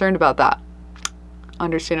kind of concerned about that.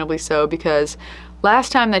 Understandably so, because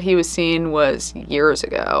last time that he was seen was years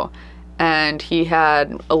ago. And he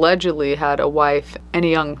had allegedly had a wife and a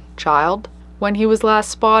young child when he was last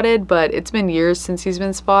spotted. But it's been years since he's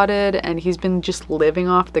been spotted, and he's been just living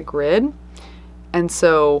off the grid. And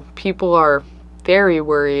so people are very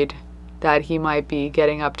worried that he might be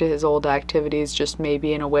getting up to his old activities, just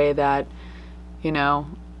maybe in a way that, you know,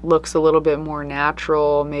 looks a little bit more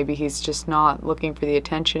natural. Maybe he's just not looking for the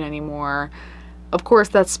attention anymore. Of course,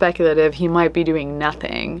 that's speculative. He might be doing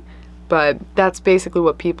nothing, but that's basically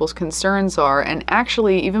what people's concerns are. And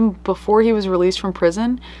actually, even before he was released from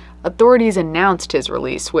prison, authorities announced his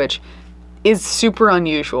release, which is super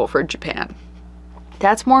unusual for Japan.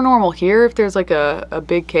 That's more normal here if there's like a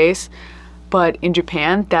big case. But in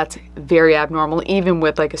Japan, that's very abnormal, even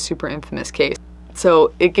with like a super infamous case.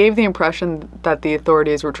 So it gave the impression that the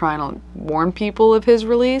authorities were trying to warn people of his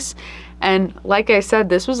release. And like I said,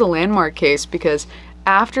 this was a landmark case because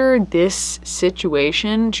after this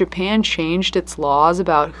situation, Japan changed its laws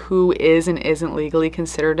about who is and isn't legally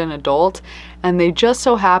considered an adult, and they just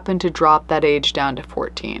so happened to drop that age down to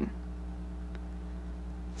 14.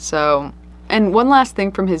 So, and one last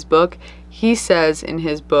thing from his book, he says in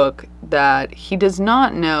his book that he does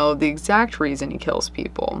not know the exact reason he kills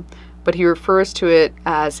people, but he refers to it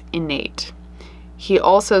as innate. He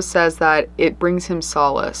also says that it brings him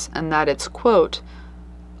solace and that it's, quote,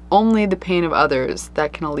 only the pain of others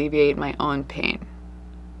that can alleviate my own pain.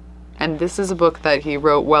 And this is a book that he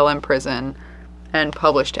wrote while in prison and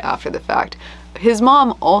published after the fact. His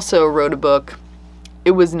mom also wrote a book.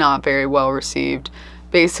 It was not very well received,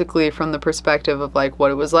 basically from the perspective of like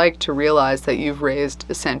what it was like to realize that you've raised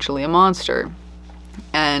essentially a monster.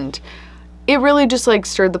 And it really just like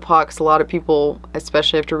stirred the pot because a lot of people,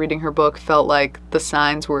 especially after reading her book, felt like the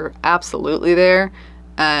signs were absolutely there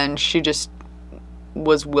and she just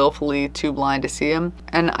was willfully too blind to see them.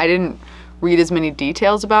 And I didn't read as many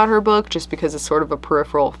details about her book just because it's sort of a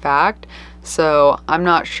peripheral fact. So I'm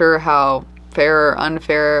not sure how fair or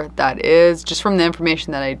unfair that is, just from the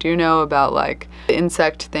information that I do know about like the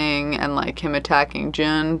insect thing and like him attacking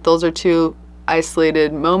Jun. Those are two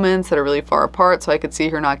isolated moments that are really far apart, so I could see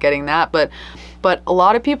her not getting that, but a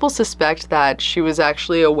lot of people suspect that she was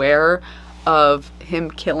actually aware of him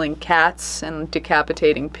killing cats and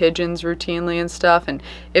decapitating pigeons routinely and stuff, and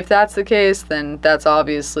if that's the case, then that's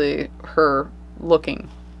obviously her looking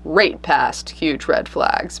right past huge red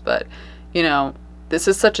flags. But you know, this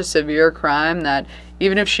is such a severe crime that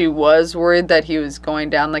even if she was worried that he was going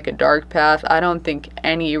down like a dark path, I don't think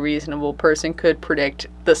any reasonable person could predict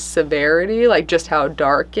the severity, like just how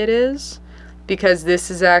dark it is, because this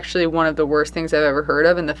is actually one of the worst things I've ever heard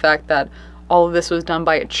of. And the fact that all of this was done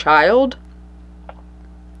by a child,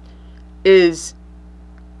 is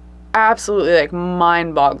absolutely like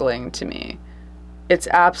mind-boggling to me. It's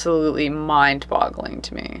absolutely mind-boggling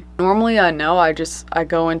to me. Normally I know I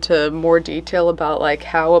go into more detail about like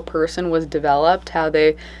how a person was developed, how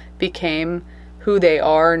they became who they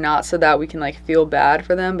are, not so that we can like feel bad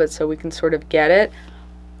for them, but so we can sort of get it.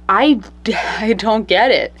 I don't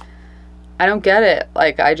get it. I don't get it.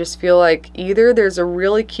 Like, I just feel like either there's a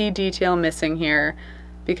really key detail missing here,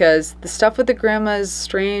 because the stuff with the grandma is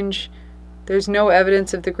strange. There's no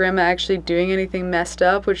evidence of the grandma actually doing anything messed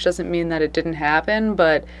up, which doesn't mean that it didn't happen,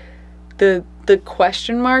 but the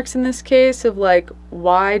question marks in this case of like,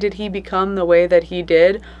 why did he become the way that he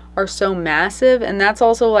did, are so massive. And that's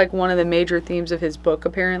also like one of the major themes of his book,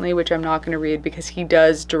 apparently, which I'm not going to read because he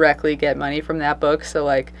does directly get money from that book. So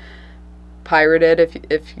like, pirate it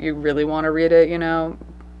if you really want to read it, you know,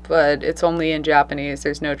 but it's only in Japanese.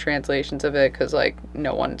 There's no translations of it because like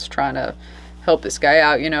no one's trying to help this guy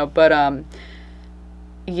out, you know. But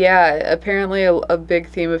yeah, apparently a big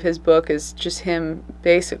theme of his book is just him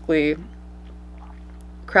basically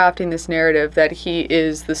crafting this narrative that he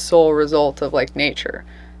is the sole result of like nature,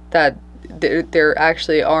 that there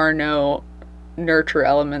actually are no nurture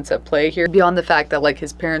elements at play here beyond the fact that like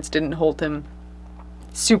his parents didn't hold him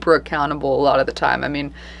super accountable a lot of the time. I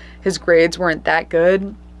mean, his grades weren't that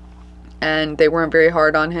good and they weren't very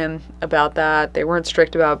hard on him about that. They weren't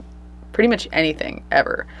strict about pretty much anything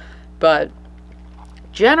ever, but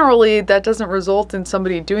generally that doesn't result in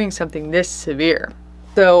somebody doing something this severe.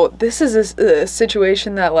 So this is a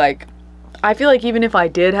situation that like, I feel like even if I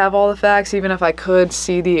did have all the facts, even if I could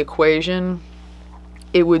see the equation,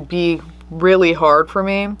 it would be really hard for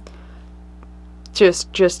me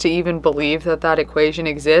just to even believe that that equation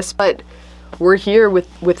exists. But we're here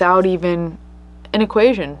without even an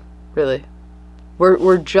equation, really.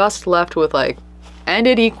 We're just left with like, and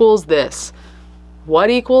it equals this. What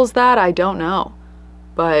equals that? I don't know.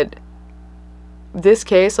 But this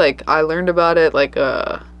case, like, I learned about it like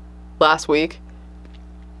last week,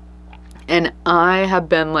 and I have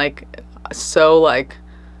been like so like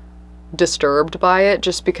disturbed by it,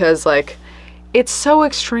 just because like it's so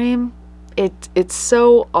extreme. It's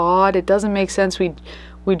so odd. It doesn't make sense.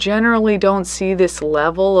 We generally don't see this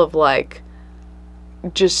level of like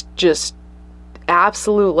just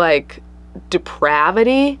absolute like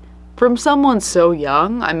depravity from someone so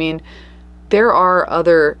young. I mean, there are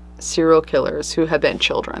other serial killers who have been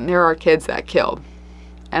children. There are kids that kill,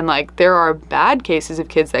 and like there are bad cases of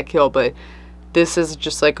kids that kill, but this is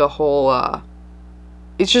just like a whole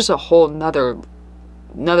it's just a whole another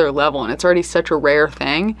level, and it's already such a rare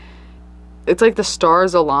thing. It's like the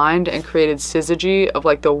stars aligned and created syzygy of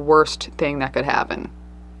like the worst thing that could happen.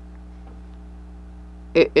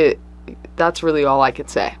 That's really all I could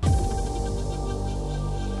say.